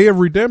the day of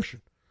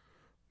redemption.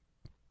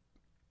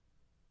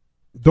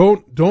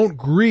 Don't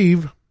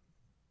grieve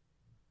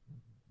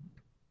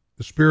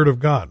the Spirit of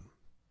God.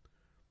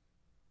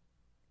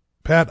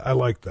 Pat, I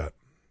like that.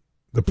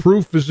 The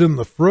proof is in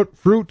the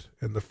fruit,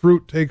 and the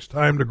fruit takes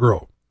time to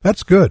grow.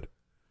 That's good.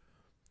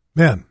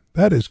 Man,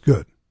 that is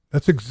good.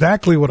 That's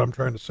exactly what I'm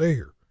trying to say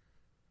here.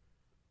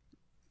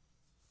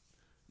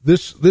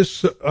 This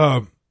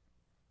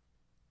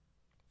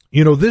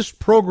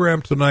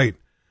program tonight,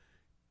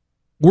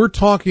 we're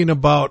talking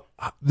about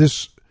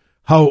this,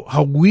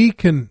 how we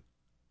can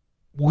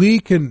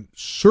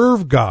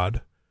serve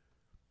God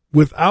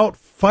without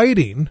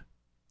fighting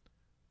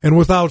and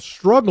without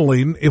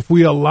struggling if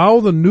we allow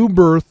the new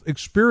birth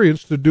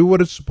experience to do what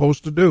it's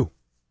supposed to do.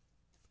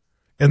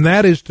 And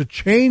that is to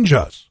change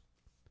us.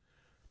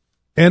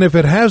 And if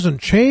it hasn't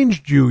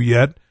changed you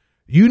yet,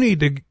 you need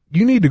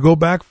to go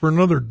back for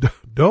another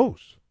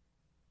dose.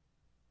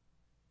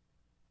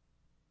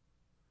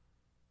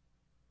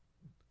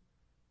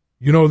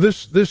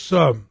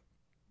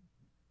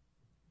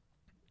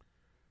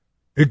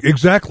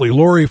 Exactly.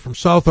 Lori from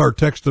South Art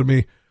texted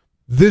me,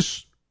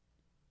 this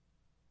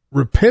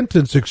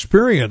repentance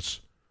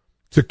experience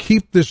to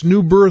keep this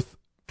new birth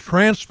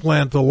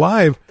transplant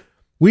alive,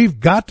 we've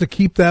got to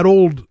keep that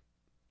old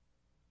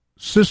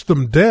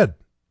system dead.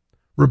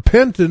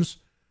 Repentance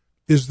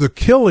is the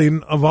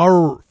killing of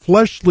our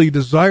fleshly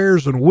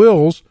desires and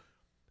wills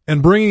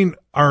and bringing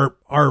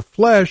our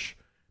flesh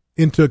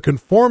into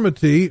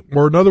conformity,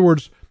 or in other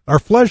words, our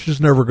flesh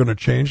is never going to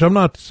change. I'm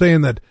not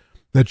saying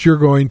that you're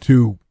going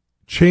to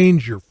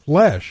change your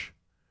flesh,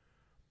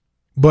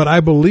 but I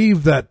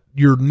believe that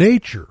your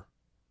nature,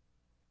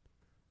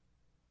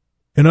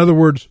 in other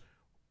words,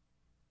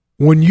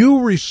 when you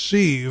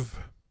receive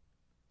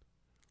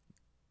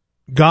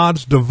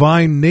God's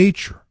divine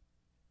nature,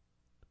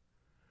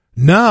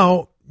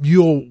 now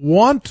you'll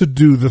want to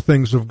do the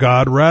things of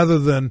God rather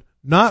than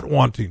not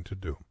wanting to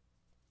do.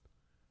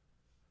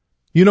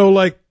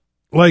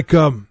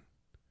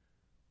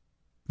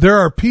 There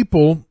are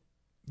people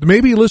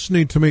maybe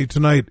listening to me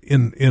tonight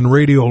in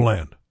Radio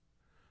Land.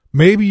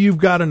 Maybe you've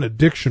got an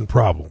addiction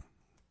problem.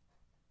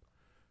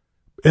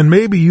 And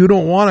maybe you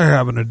don't want to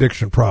have an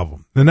addiction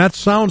problem. And that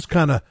sounds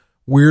kind of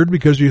weird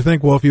because you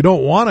think, well, if you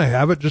don't want to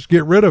have it, just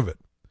get rid of it.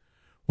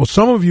 Well,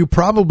 some of you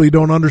probably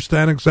don't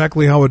understand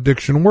exactly how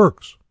addiction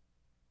works.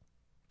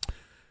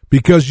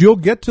 Because you'll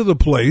get to the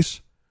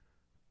place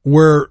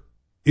where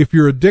if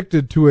you're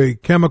addicted to a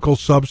chemical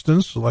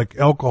substance like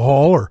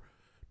alcohol or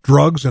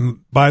drugs, and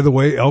by the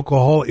way,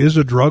 alcohol is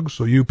a drug,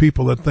 so you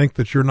people that think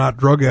that you're not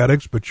drug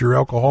addicts, but you're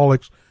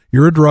alcoholics,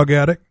 you're a drug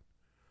addict.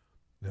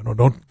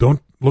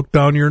 Don't look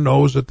down your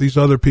nose at these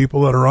other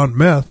people that are on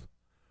meth,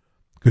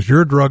 because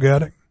you're a drug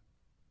addict.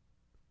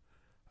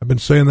 I've been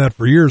saying that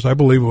for years. I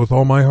believe it with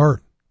all my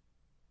heart.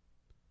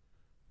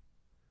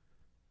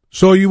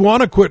 So you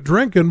want to quit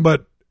drinking,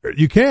 but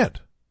you can't.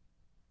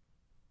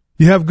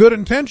 You have good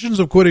intentions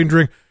of quitting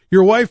drinking.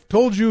 Your wife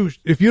told you,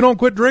 if you don't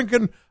quit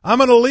drinking, I'm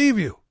going to leave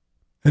you.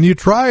 And you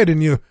tried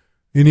and you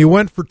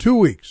went for 2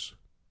 weeks.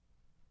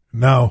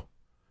 Now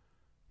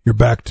you're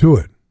back to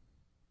it.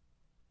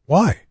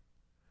 Why?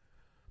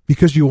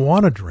 Because you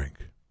want to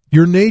drink.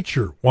 Your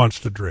nature wants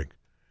to drink.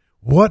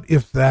 What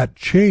if that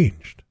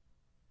changed?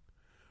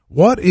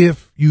 What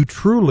if you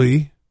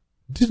truly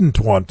didn't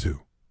want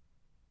to?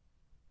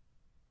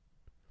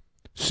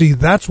 See,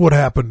 that's what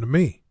happened to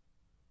me.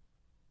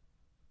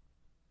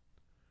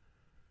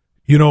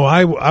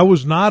 I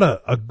was not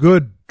a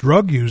good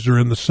drug user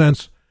in the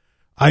sense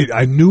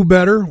I knew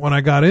better when I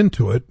got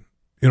into it.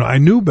 I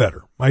knew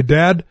better. My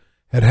dad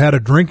had a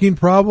drinking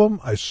problem.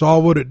 I saw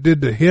what it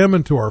did to him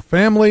and to our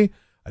family.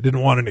 I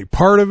didn't want any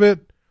part of it.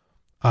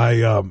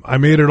 I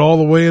made it all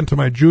the way into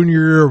my junior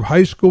year of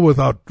high school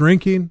without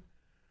drinking.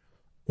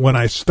 When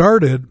I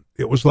started,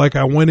 it was like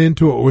I went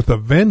into it with a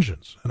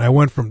vengeance, and I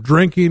went from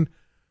drinking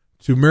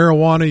to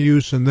marijuana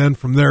use, and then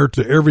from there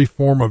to every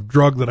form of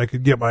drug that I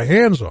could get my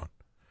hands on.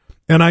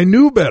 And I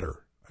knew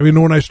better.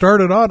 When I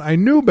started out, I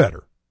knew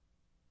better.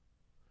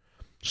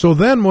 So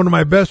then when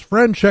my best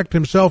friend checked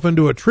himself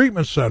into a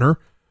treatment center,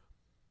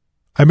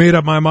 I made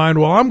up my mind,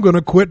 well, I'm going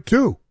to quit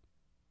too.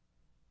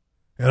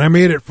 And I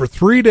made it for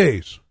 3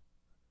 days.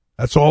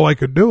 That's all I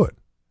could do it.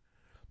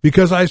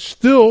 Because I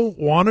still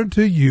wanted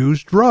to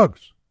use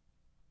drugs.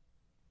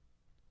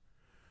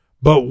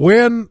 But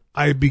when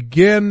I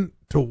began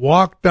to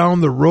walk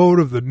down the road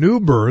of the new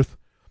birth,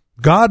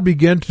 God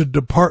began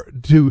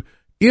to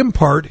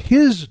impart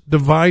his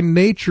divine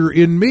nature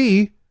in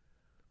me,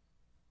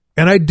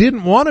 and I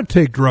didn't want to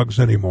take drugs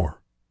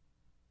anymore.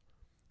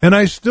 And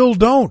I still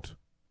don't.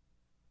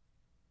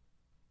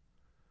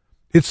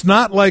 It's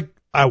not like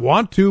I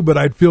want to, but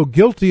I'd feel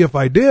guilty if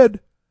I did.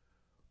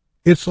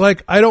 It's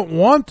like I don't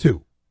want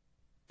to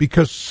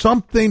because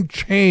something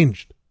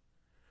changed.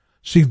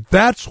 See,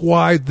 that's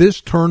why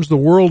this turns the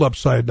world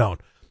upside down.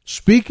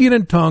 Speaking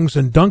in tongues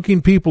and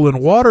dunking people in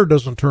water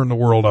doesn't turn the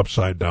world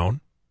upside down,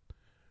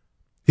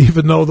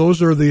 even though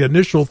those are the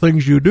initial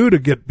things you do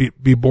to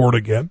be born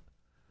again.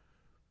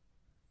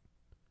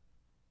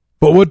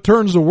 But what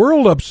turns the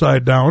world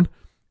upside down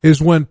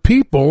is when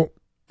people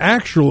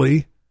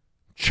actually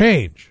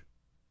change.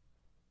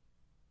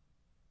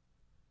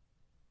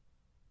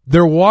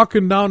 They're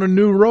walking down a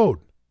new road.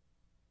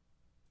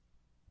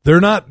 They're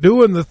not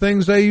doing the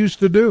things they used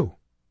to do.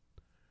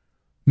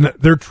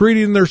 They're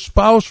treating their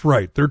spouse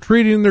right. They're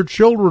treating their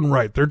children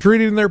right. They're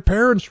treating their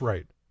parents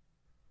right.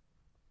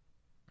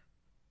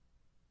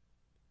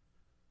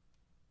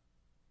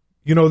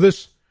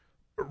 This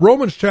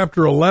Romans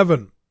chapter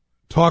 11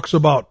 talks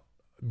about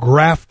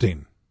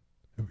grafting.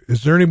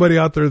 Is there anybody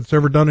out there that's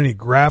ever done any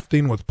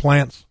grafting with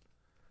plants?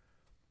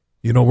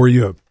 Where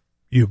you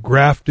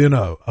graft in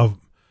a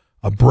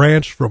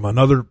branch from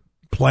another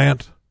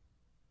plant,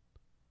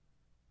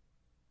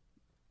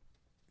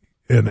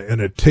 and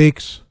it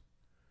takes.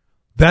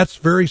 That's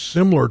very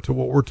similar to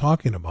what we're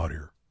talking about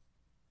here.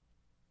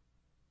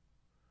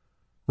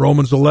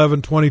 Romans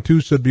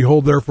 11:22 said,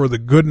 "Behold, therefore, the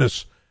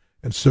goodness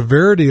and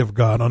severity of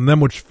God on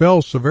them which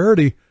fell,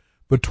 severity,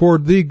 but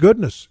toward thee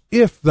goodness,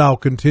 if thou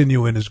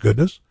continue in his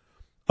goodness.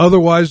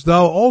 Otherwise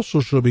thou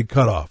also shalt be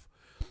cut off."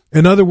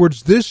 In other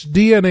words, this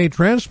DNA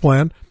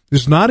transplant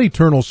is not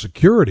eternal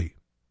security.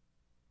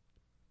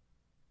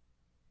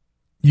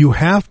 You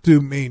have to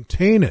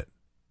maintain it.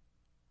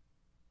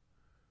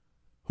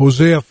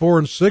 Hosea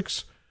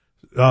 4:6,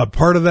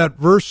 part of that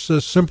verse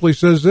simply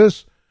says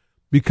this,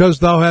 "Because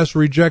thou hast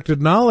rejected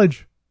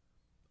knowledge,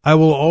 I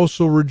will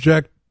also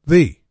reject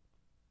thee."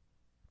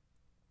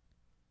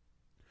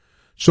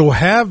 So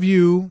have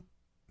you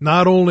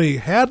not only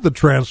had the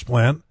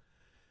transplant,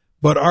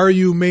 but are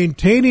you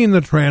maintaining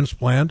the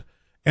transplant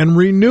and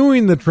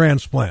renewing the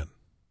transplant?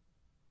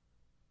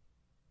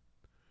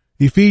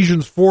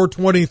 Ephesians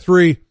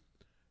 4:23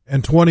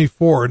 and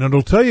 24, and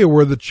it'll tell you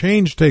where the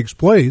change takes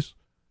place.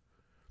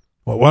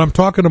 Well, what I'm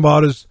talking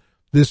about is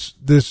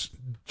this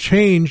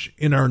change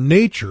in our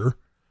nature.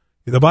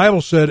 The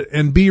Bible said,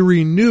 "And be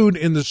renewed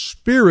in the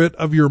spirit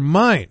of your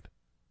mind."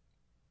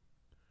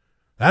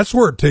 That's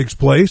where it takes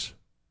place.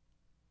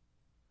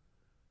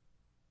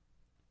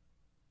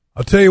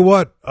 I'll tell you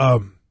what,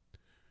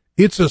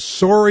 it's a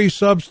sorry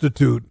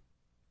substitute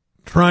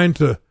trying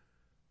to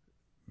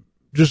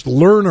just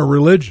learn a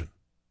religion.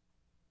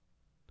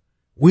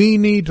 We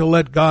need to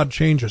let God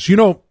change us.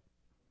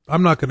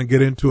 I'm not going to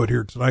get into it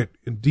here tonight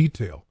in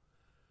detail,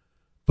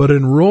 but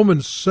in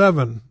Romans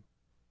 7,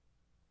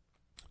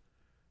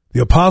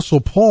 the Apostle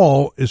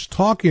Paul is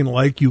talking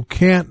like you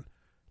can't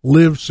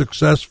live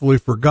successfully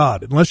for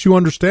God unless you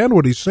understand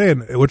what he's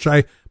saying, which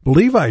I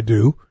believe I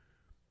do.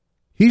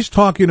 He's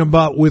talking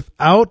about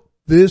without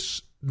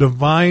this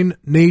divine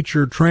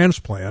nature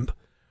transplant,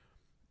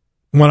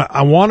 when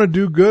I want to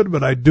do good,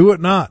 but I do it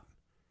not.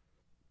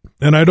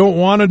 And I don't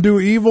want to do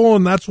evil,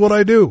 and that's what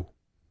I do.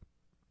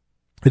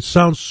 It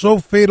sounds so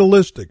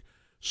fatalistic,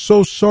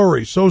 so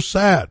sorry, so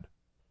sad.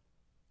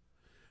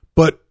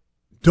 But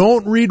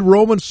don't read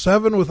Romans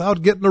 7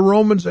 without getting to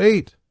Romans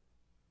 8.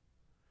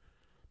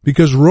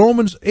 Because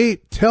Romans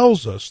 8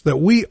 tells us that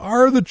we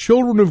are the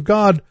children of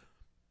God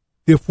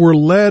if we're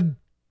led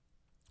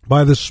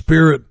by the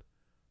Spirit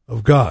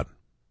of God.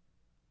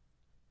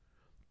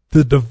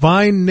 The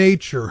divine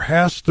nature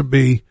has to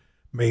be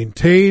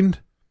maintained.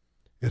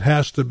 It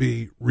has to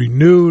be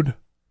renewed.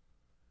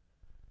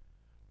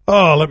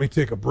 Oh, let me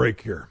take a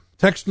break here.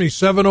 Text me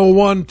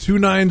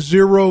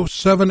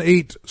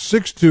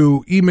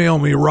 701-290-7862. Email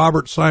me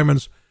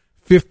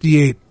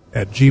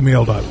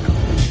robertsimons58@gmail.com.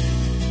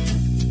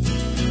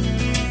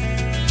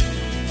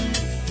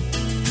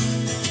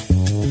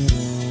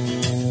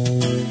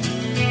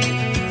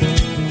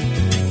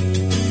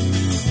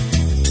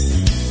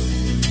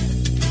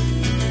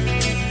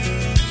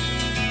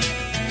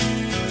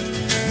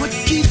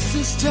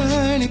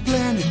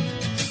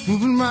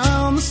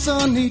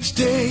 one each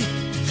day,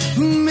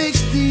 who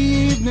makes the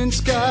evening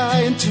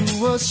sky into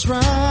a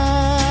shrine.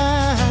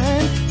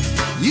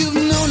 You've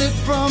known it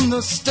from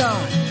the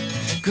start,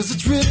 'cause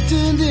it's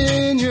written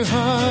in your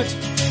heart.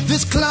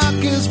 This clock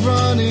is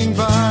running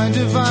by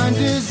divine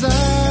design.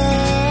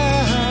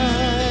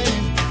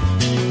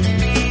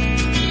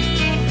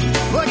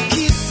 What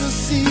keeps the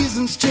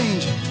seasons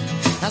changing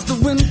as the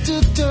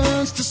winter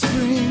turns to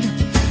spring?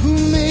 Who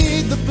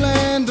made the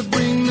plan to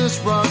bring this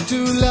rock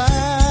to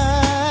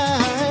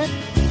life?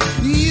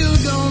 You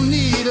don't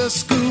need a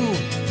school,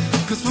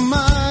 'cause from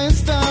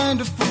Einstein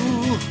to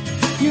fool,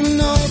 you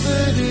know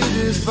that it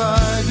is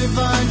by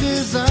divine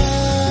design.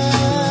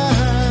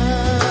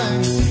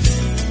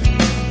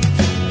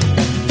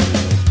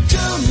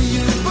 Tell me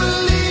you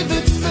believe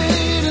it's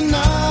fate and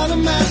not a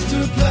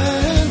master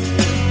plan.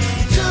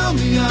 Tell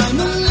me I'm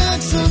an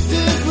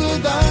exhibit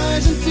with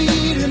eyes and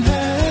feet and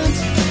hands.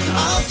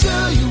 I'll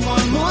tell you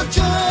one more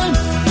time,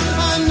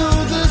 I know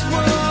this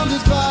world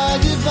is by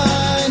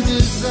divine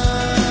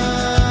design.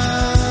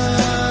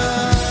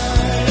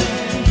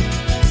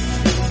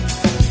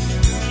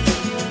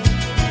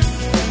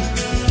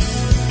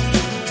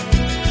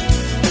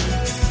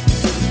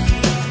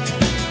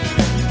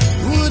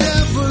 Would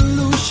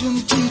evolution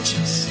teach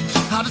us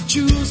how to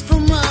choose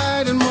from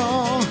right and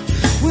wrong,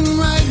 when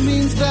right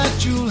means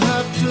that you'll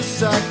have to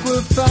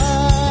sacrifice?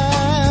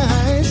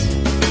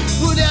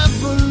 Would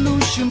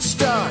evolution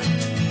start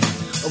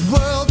a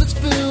world that's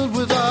filled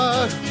with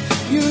art?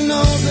 You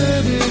know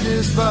that it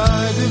is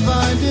by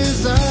divine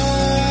design.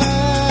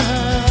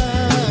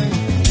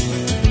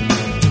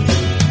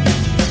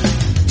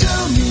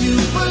 Tell me you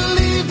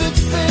believe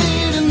it's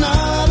fate and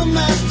not a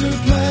master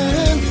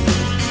plan.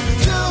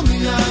 Tell me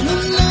I'm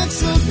an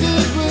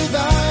exhibit with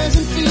eyes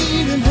and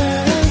feet and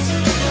hands.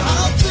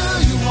 I'll tell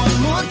you one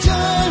more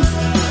time,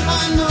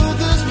 I know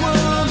this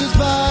world is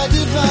by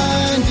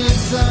divine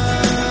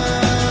design.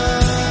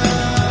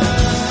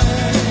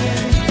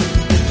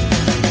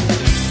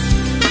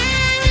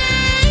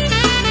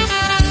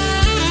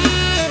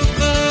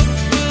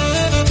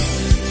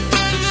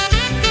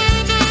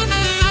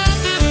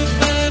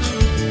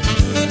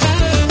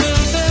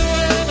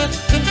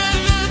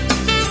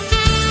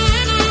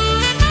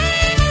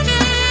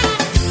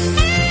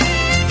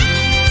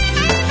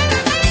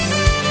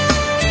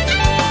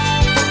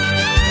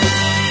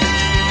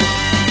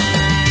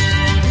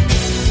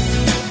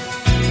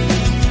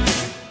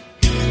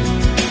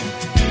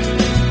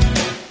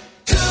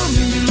 Tell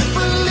me you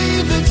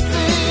believe it's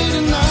fate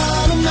and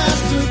not a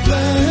master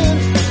plan.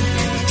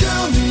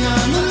 Tell me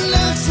I'm an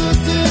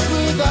exhibit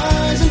with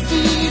eyes and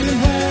feet and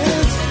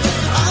hands.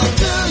 I'll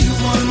tell you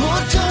one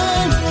more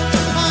time,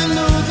 I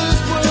know this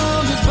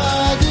world is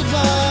by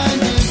divine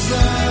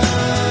design.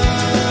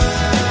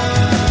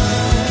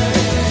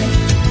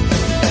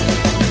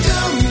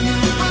 Tell me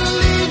you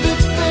believe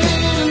it's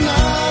fate and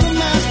not a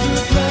master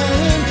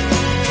plan.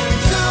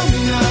 Tell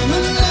me I'm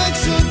an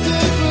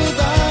exhibit with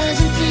eyes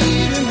and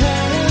feet and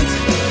hands.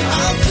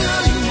 I'll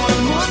tell you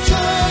one more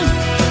time,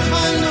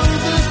 I know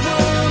this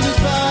world is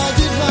by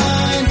divine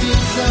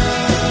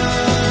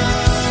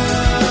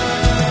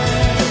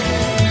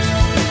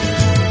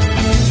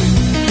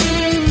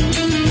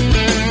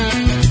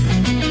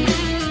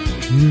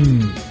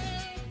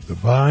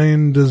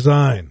Divine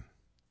design.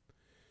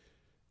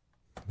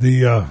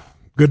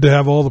 Good to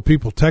have all the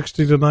people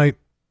texting tonight.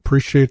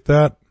 Appreciate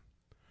that.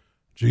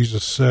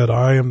 Jesus said,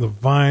 I am the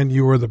vine,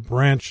 you are the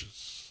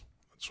branches.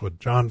 That's what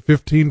John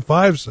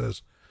 15:5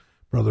 says,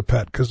 Brother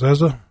Pat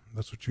Kazeza.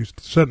 That's what you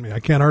sent me. I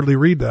can't hardly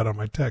read that on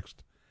my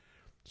text.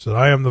 It said,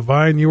 I am the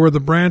vine, you are the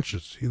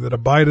branches. He that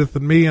abideth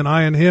in me and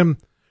I in him,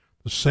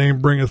 the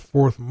same bringeth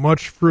forth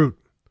much fruit.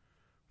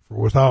 For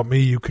without me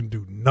you can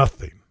do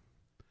nothing.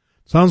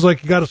 Sounds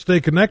like you got to stay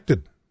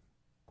connected.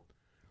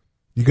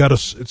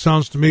 It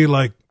sounds to me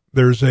like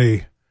there's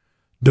a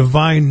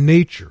divine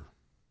nature.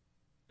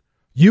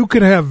 You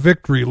can have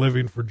victory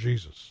living for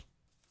Jesus.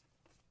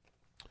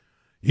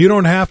 You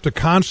don't have to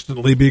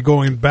constantly be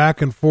going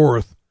back and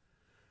forth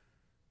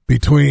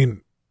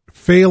between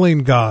failing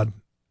God,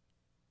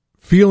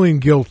 feeling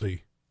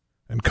guilty,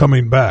 and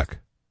coming back.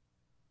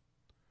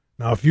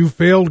 Now, if you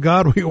failed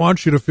God, we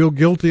want you to feel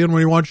guilty and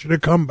we want you to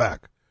come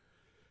back.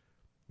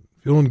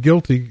 Feeling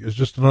guilty is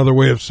just another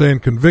way of saying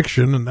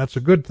conviction, and that's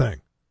a good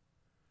thing.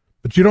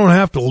 But you don't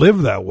have to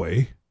live that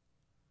way.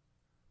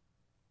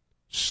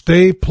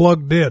 Stay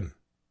plugged in.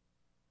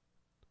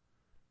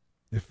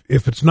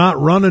 If it's not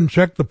running,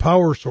 check the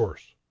power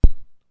source.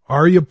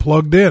 Are you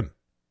plugged in?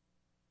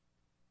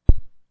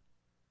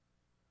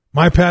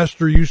 My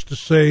pastor used to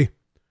say,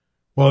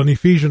 well, in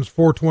Ephesians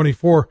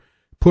 4:24,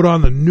 put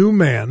on the new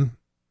man,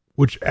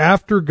 which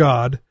after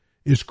God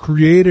is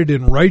created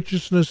in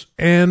righteousness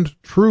and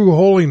true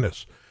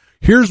holiness.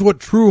 Here's what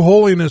true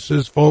holiness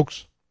is,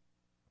 folks.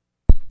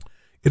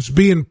 It's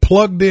being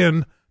plugged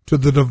in to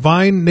the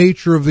divine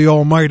nature of the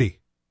Almighty.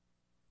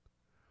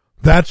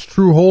 That's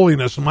true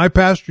holiness. And my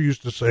pastor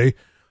used to say,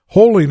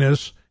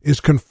 holiness is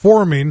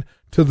conforming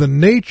to the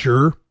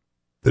nature,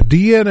 the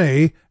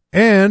DNA,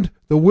 and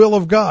the will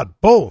of God.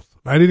 Both.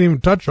 I didn't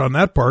even touch on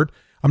that part.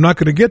 I'm not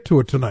going to get to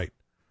it tonight.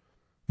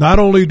 Not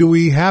only do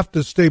we have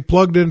to stay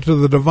plugged into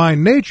the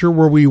divine nature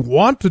where we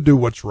want to do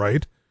what's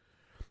right,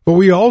 but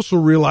we also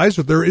realize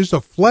that there is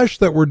a flesh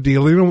that we're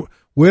dealing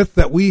with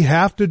that we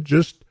have to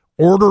just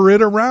order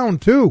it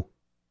around too.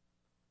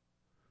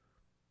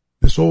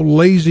 This old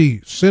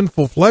lazy,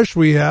 sinful flesh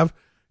we have,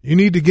 you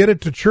need to get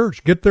it to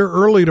church. Get there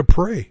early to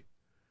pray.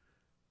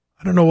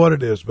 I don't know what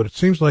it is, but it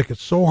seems like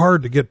it's so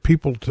hard to get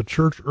people to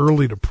church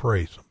early to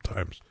pray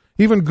sometimes.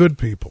 Even good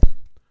people.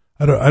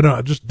 I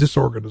don't, just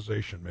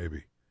disorganization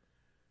maybe.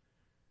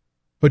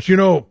 But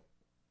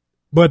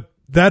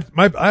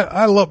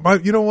I love my,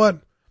 you know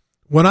what?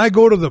 When I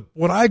go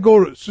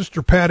to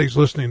Sister Patty's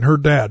listening, her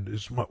dad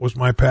was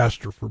my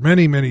pastor for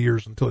many, many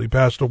years until he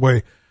passed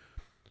away.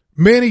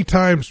 Many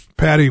times,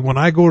 Patty, when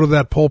I go to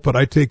that pulpit,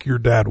 I take your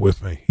dad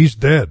with me. He's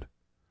dead.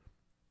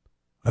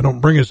 I don't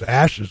bring his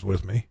ashes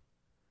with me.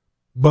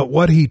 But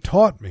what he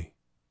taught me,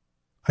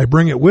 I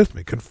bring it with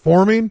me,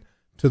 conforming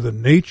to the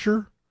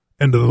nature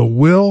and to the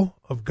will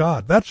of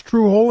God. That's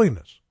true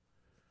holiness.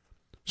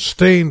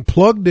 Staying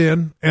plugged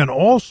in and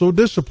also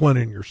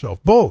disciplining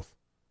yourself, both.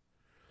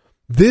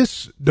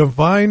 This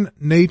divine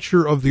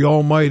nature of the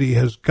Almighty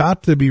has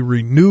got to be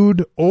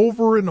renewed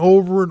over and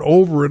over and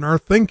over in our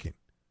thinking.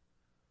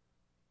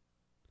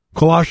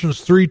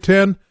 Colossians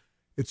 3:10,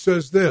 it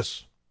says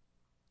this,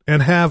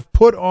 and have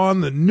put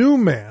on the new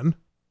man,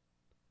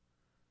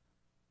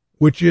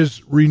 which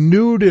is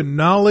renewed in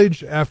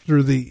knowledge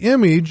after the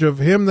image of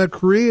him that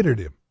created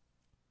him.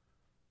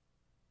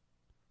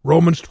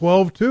 Romans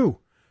 12:2,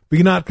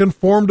 be not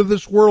conformed to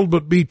this world,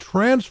 but be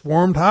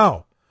transformed,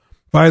 how?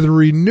 By the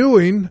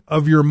renewing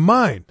of your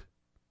mind,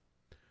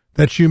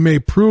 that you may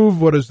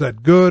prove what is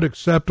that good,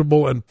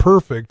 acceptable, and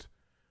perfect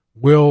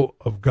will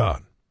of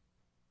God.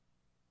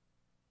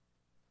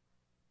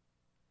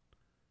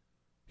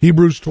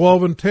 Hebrews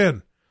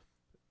 12:10,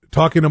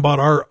 talking about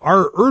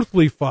our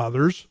earthly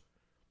fathers,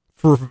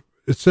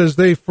 it says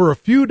they for a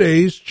few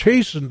days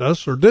chastened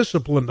us or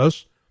disciplined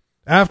us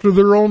after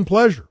their own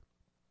pleasure.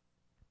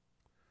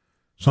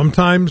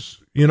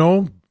 Sometimes,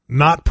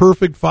 not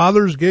perfect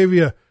fathers gave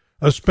you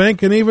a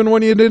spanking even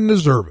when you didn't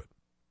deserve it.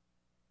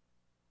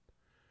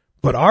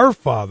 But our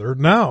Father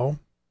now,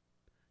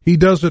 he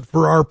does it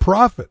for our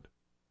profit.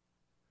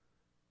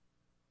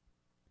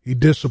 He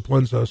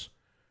disciplines us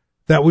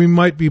that we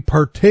might be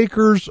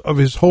partakers of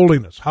his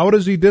holiness. How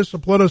does he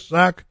discipline us,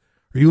 Zach?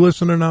 Are you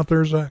listening out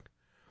there, Zach?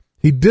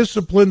 He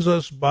disciplines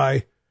us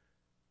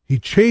he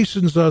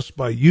chastens us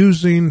by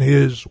using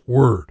his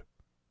word.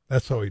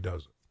 That's how he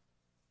does it.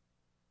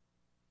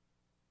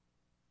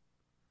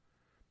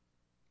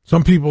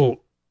 Some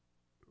people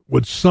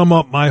would sum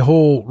up my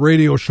whole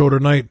radio show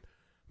tonight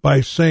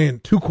by saying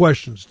two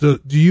questions. Do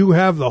you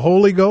have the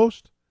Holy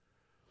Ghost?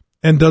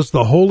 And does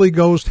the Holy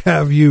Ghost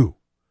have you?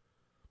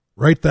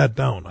 Write that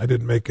down. I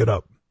didn't make it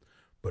up,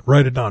 but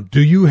write it down.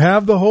 Do you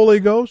have the Holy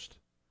Ghost?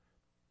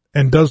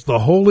 And does the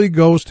Holy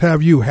Ghost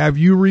have you? Have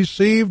you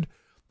received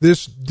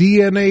this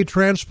DNA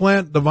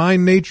transplant,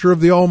 divine nature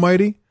of the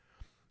Almighty?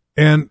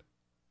 And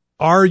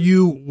are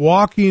you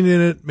walking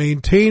in it,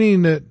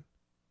 maintaining it?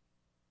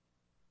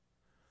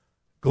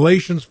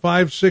 Galatians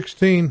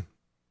 5:16.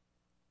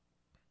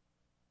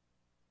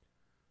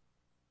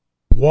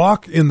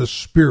 Walk in the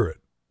Spirit,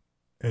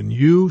 and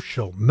you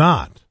shall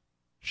not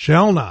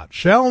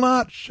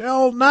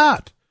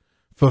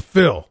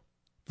fulfill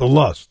the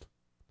lust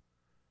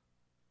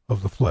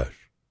of the flesh.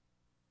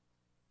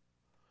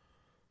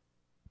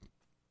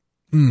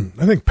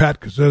 I think Pat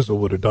Cazezzo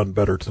would have done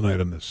better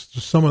tonight on this.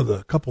 Just some of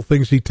the couple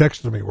things he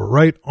texted me were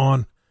right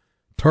on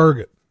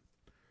target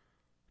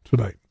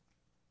tonight.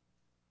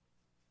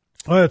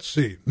 Let's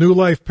see. New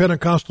Life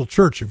Pentecostal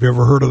Church. Have you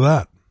ever heard of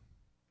that?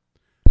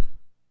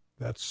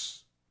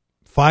 That's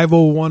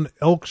 501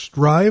 Elks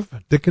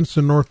Drive,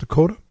 Dickinson, North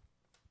Dakota.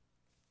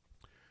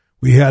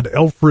 We had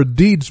Alfred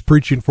Deeds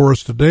preaching for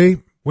us today.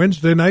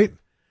 Wednesday night,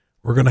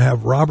 we're going to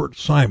have Robert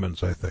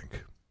Simons, I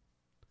think.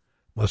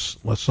 Unless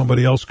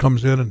somebody else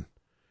comes in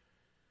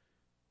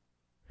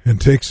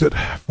and takes it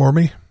for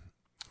me.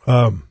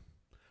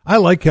 I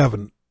like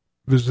having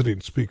visiting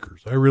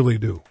speakers. I really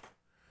do.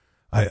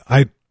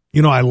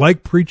 I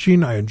like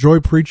preaching. I enjoy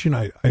preaching.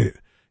 I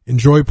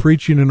enjoy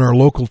preaching in our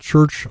local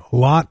church a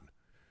lot.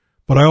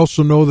 But I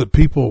also know that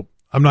people,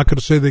 I'm not going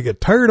to say they get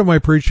tired of my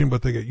preaching,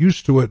 but they get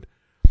used to it.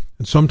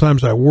 And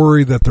sometimes I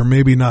worry that they're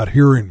maybe not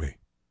hearing me.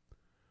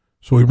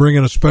 So we bring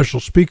in a special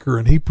speaker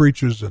and he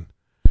preaches, and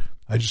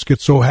I just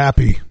get so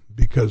happy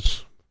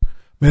because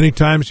many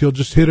times he'll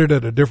just hit it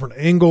at a different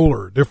angle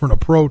or a different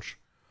approach.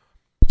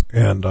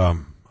 And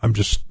I'm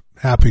just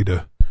happy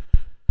to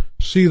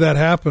see that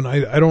happen.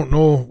 I don't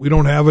know. We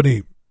don't have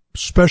any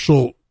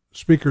special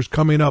speakers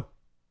coming up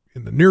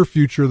in the near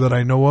future that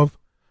I know of,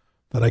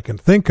 that I can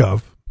think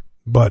of.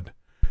 But,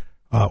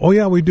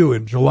 we do.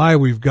 In July,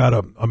 we've got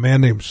a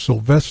man named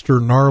Sylvester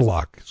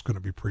Narlock is going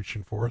to be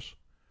preaching for us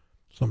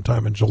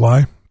sometime in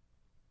July.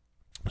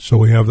 So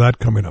we have that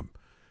coming up.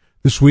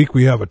 This week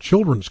we have a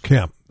children's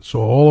camp.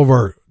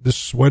 So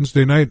this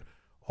Wednesday night,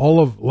 a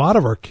lot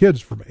of our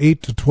kids from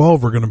 8 to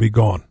 12 are going to be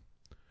gone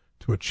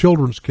to a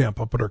children's camp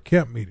up at our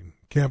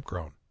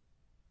campground.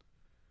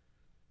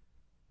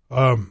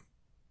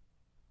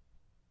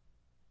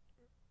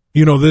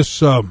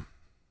 This,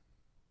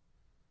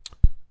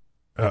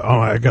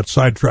 I got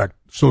sidetracked.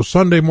 So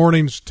Sunday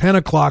mornings, 10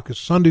 o'clock is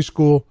Sunday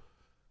school.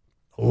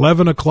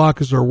 11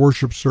 o'clock is our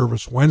worship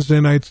service.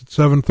 Wednesday nights at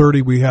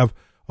 7:30, we have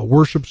a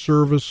worship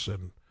service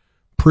and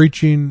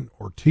preaching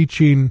or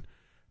teaching.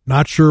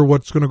 Not sure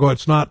what's going to go.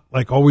 It's not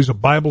like always a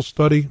Bible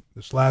study.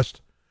 This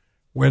last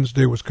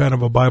Wednesday was kind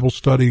of a Bible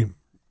study,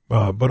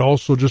 but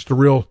also just a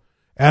real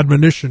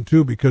admonition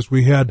too, because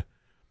we had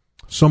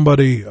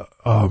somebody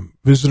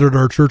visited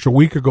our church a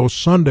week ago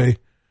Sunday,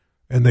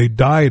 and they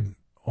died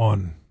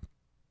on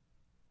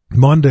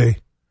Monday.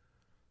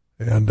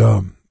 And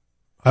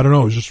I don't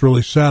know, it was just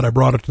really sad. I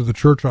brought it to the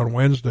church on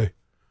Wednesday.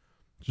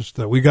 Just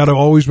that we got to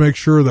always make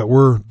sure that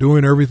we're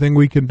doing everything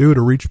we can do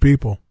to reach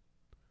people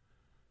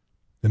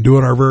and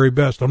doing our very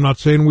best. I'm not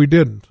saying we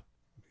didn't,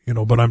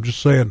 but I'm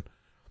just saying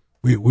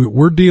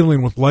we're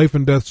dealing with life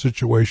and death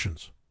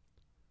situations.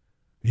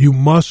 You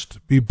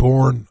must be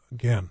born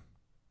again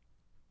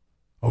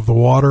of the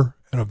water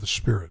and of the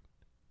Spirit.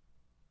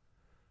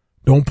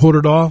 Don't put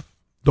it off.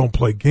 Don't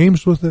play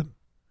games with it.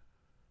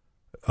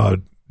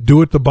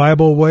 Do it the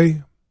Bible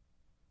way.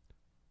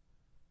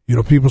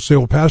 People say,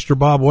 well, Pastor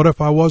Bob, what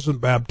if I wasn't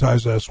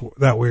baptized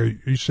that way?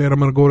 Are you saying I'm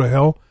going to go to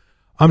hell?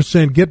 I'm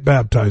saying get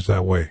baptized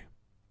that way.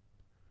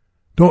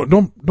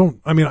 Don't.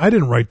 I mean, I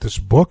didn't write this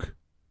book.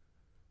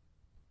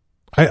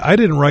 I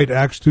didn't write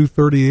Acts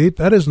 2:38.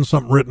 That isn't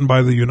something written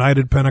by the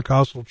United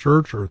Pentecostal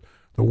Church or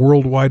the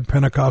Worldwide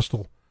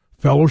Pentecostal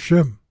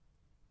Fellowship.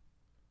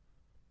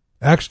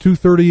 Acts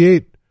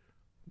 2:38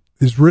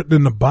 is written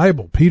in the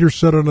Bible. Peter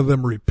said unto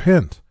them,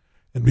 repent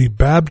and be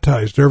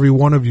baptized, every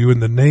one of you,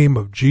 in the name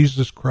of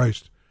Jesus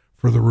Christ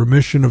for the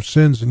remission of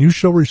sins, and you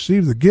shall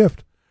receive the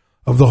gift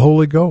of the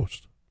Holy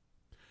Ghost.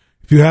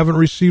 If you haven't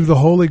received the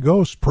Holy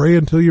Ghost, pray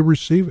until you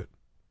receive it.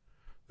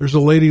 There's a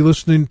lady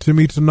listening to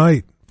me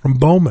tonight from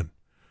Bowman.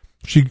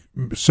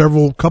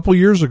 Couple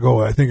years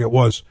ago, I think it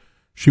was,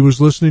 she was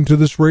listening to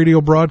this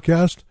radio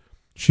broadcast.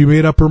 She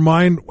made up her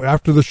mind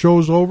after the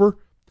show's over,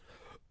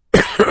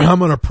 I'm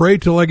going to pray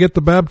till I get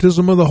the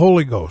baptism of the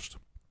Holy Ghost.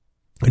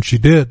 And she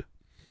did.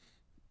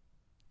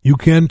 You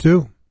can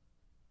too.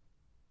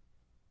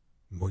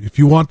 Well, if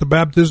you want the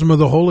baptism of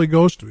the Holy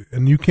Ghost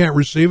and you can't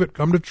receive it,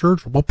 come to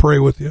church. We'll pray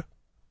with you.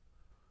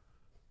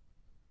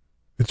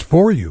 It's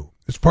for you.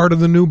 It's part of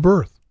the new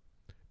birth.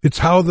 It's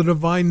how the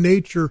divine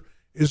nature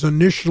is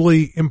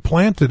initially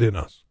implanted in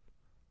us.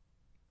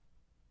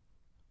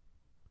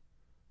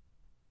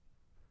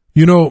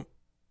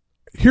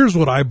 Here's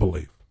what I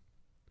believe.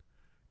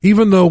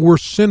 Even though we're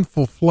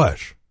sinful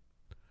flesh,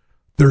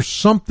 there's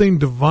something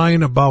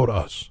divine about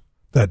us,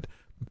 that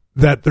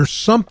there's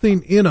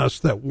something in us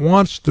that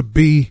wants to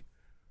be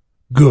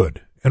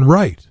good and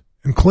right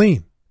and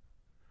clean.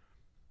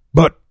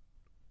 But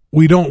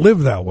we don't live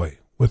that way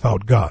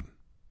without God.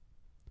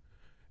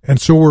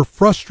 And so we're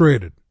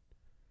frustrated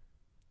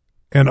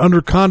and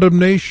under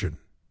condemnation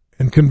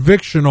and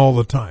conviction all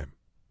the time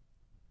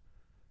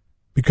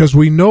because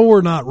we know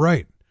we're not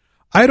right.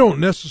 I don't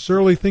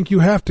necessarily think you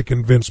have to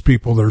convince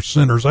people they're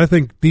sinners. I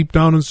think deep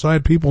down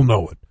inside people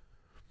know it.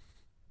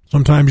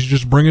 Sometimes you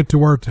just bring it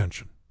to our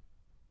attention.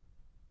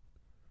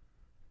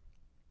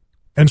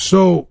 And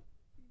so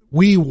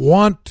we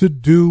want to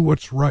do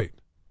what's right.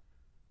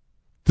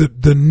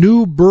 The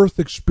new birth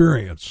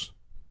experience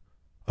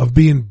of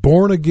being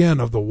born again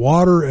of the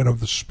water and of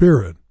the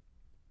Spirit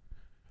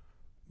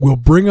will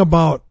bring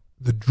about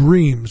the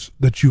dreams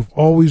that you've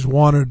always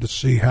wanted to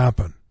see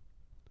happen.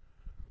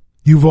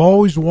 You've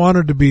always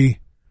wanted to be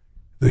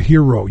the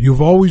hero.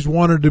 You've always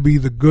wanted to be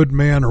the good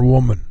man or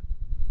woman.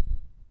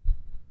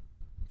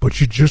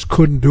 But you just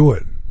couldn't do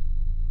it.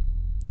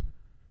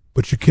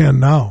 But you can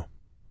now.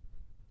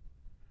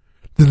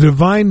 The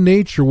divine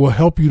nature will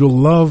help you to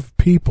love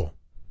people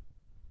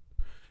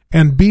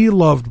and be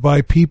loved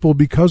by people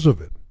because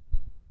of it.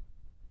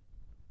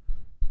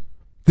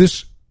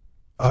 This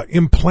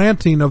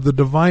implanting of the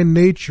divine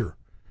nature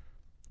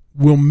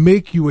will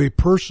make you a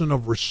person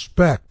of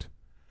respect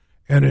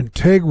and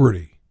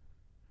integrity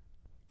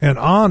and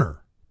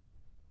honor.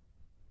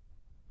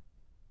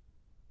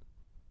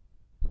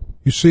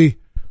 You see,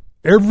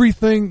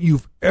 everything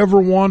you've ever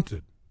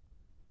wanted.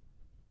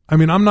 I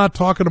mean, I'm not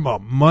talking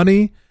about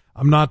money.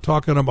 I'm not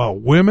talking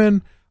about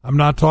women. I'm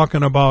not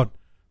talking about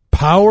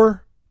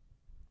power.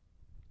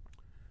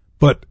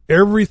 But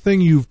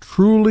everything you've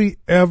truly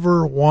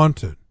ever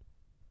wanted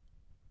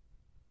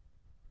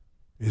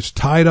is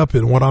tied up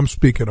in what I'm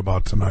speaking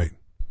about tonight.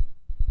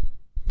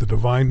 The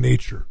divine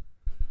nature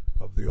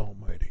of the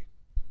Almighty.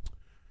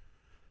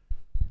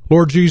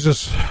 Lord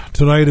Jesus,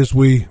 tonight as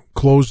we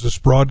close this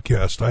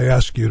broadcast, I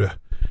ask you to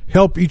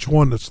help each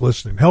one that's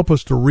listening. Help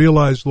us to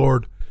realize,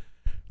 Lord,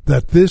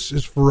 that this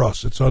is for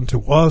us. It's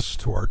unto us,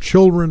 to our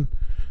children,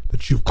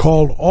 that you've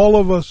called all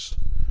of us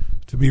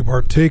to be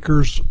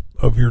partakers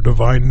of your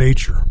divine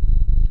nature.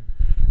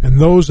 And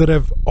those that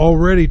have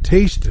already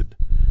tasted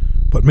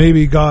but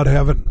maybe, God,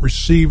 haven't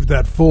received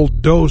that full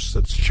dose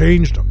that's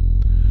changed them.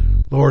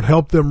 Lord,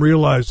 help them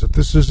realize that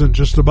this isn't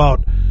just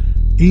about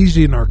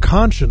easing our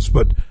conscience,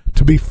 but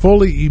to be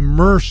fully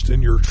immersed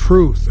in your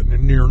truth and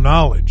in your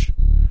knowledge.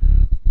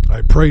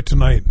 I pray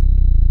tonight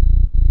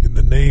in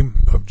the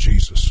name of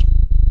Jesus.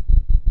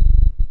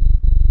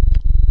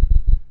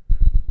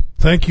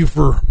 Thank you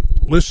for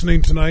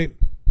listening tonight,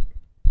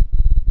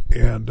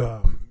 and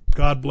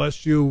God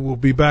bless you. We'll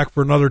be back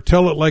for another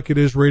Tell It Like It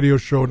Is radio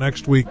show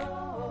next week.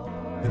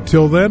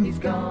 Until then, this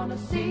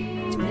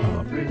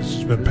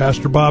has been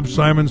Pastor Bob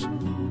Simons.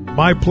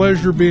 My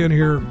pleasure being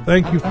here.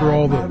 Thank you for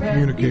all the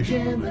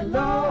communication. Good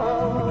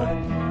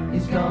night.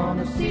 He's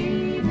gonna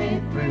see me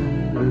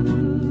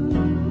through.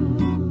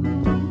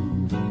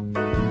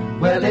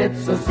 Well,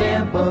 it's so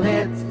simple,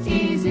 it's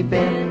easy,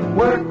 been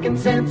working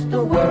since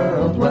the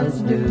world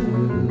was new.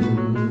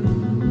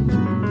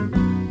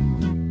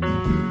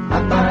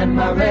 I find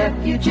my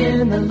refuge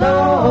in the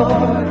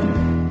Lord,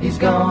 He's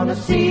gonna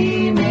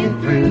see me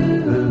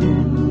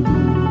through.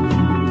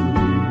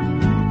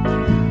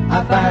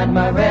 I find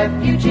my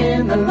refuge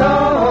in the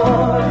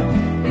Lord,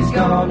 He's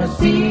gonna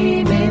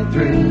see me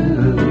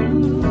through.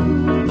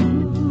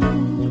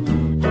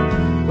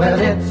 Well,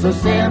 it's so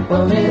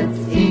simple, it's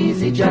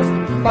easy, just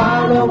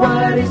follow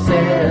what He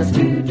says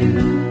to do.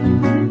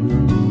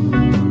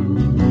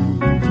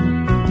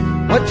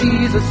 What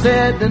Jesus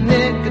said to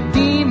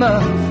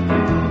Nicodemus,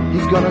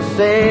 He's gonna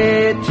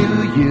say to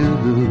you.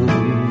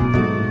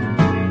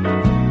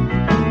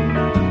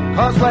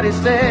 'Cause what He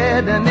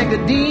said to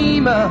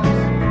Nicodemus,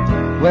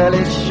 well,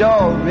 it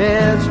sure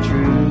is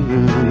true.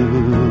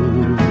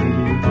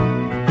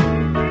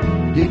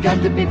 You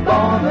got to be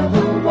born of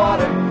the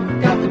water,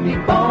 got to be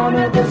born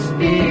of the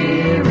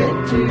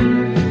Spirit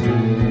too.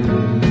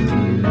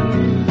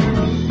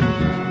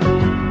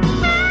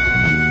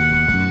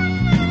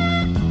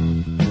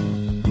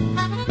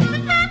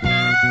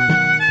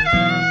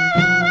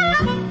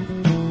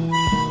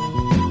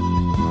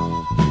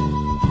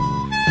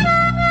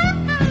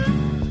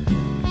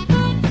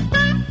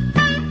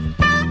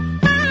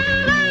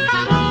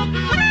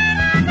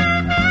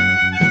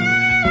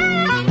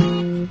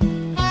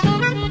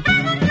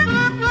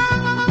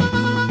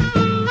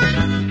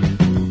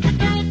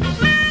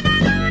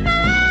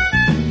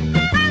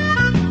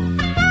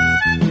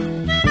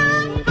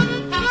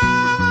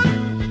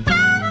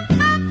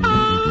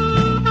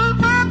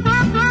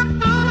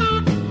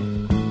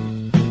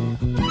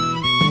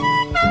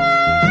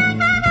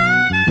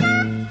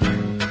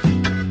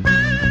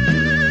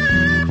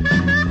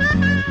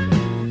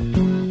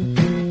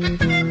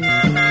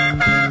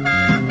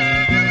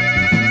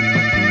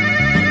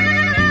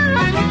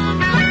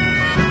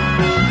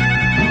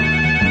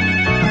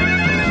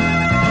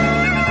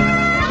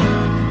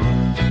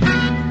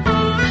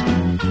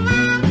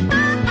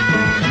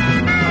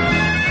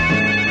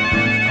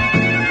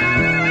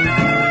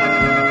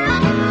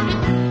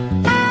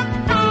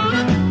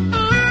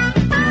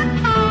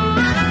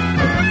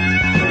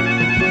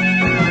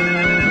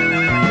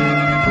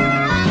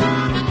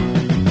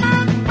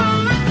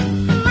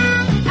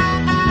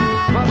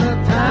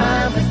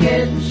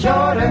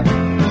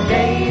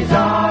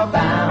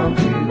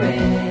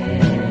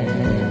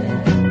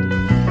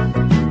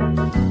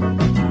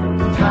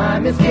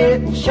 It's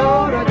getting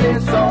shorter,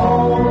 this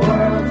old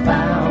world's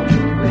bound to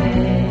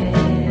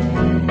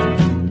end.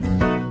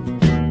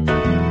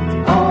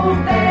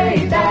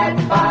 Obey that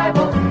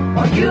Bible,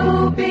 or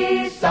you'll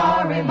be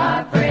sorry,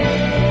 my friend.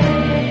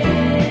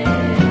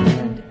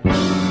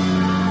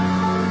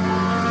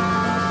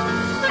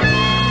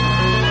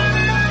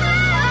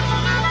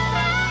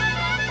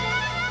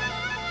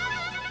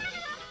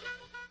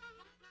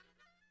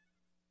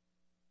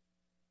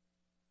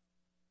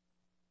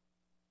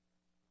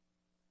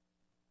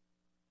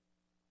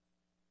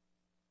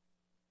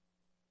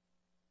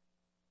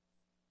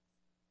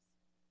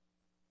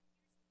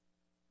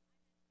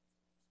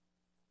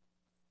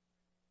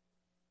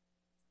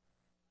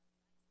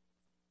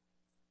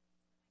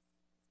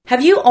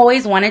 Have you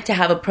always wanted to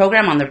have a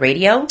program on the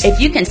radio? If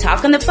you can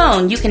talk on the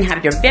phone, you can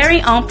have your very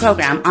own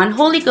program on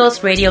Holy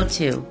Ghost Radio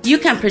 2. You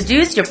can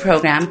produce your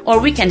program, or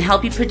we can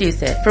help you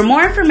produce it. For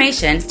more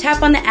information,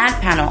 tap on the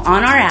ad panel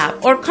on our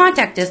app or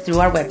contact us through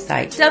our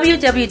website,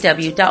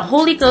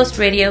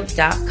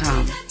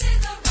 www.holyghostradio.com.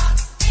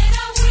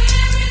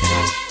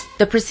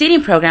 The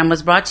preceding program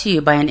was brought to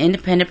you by an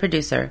independent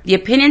producer. The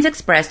opinions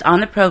expressed on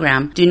the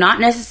program do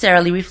not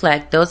necessarily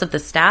reflect those of the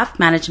staff,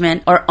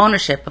 management, or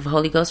ownership of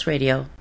Holy Ghost Radio.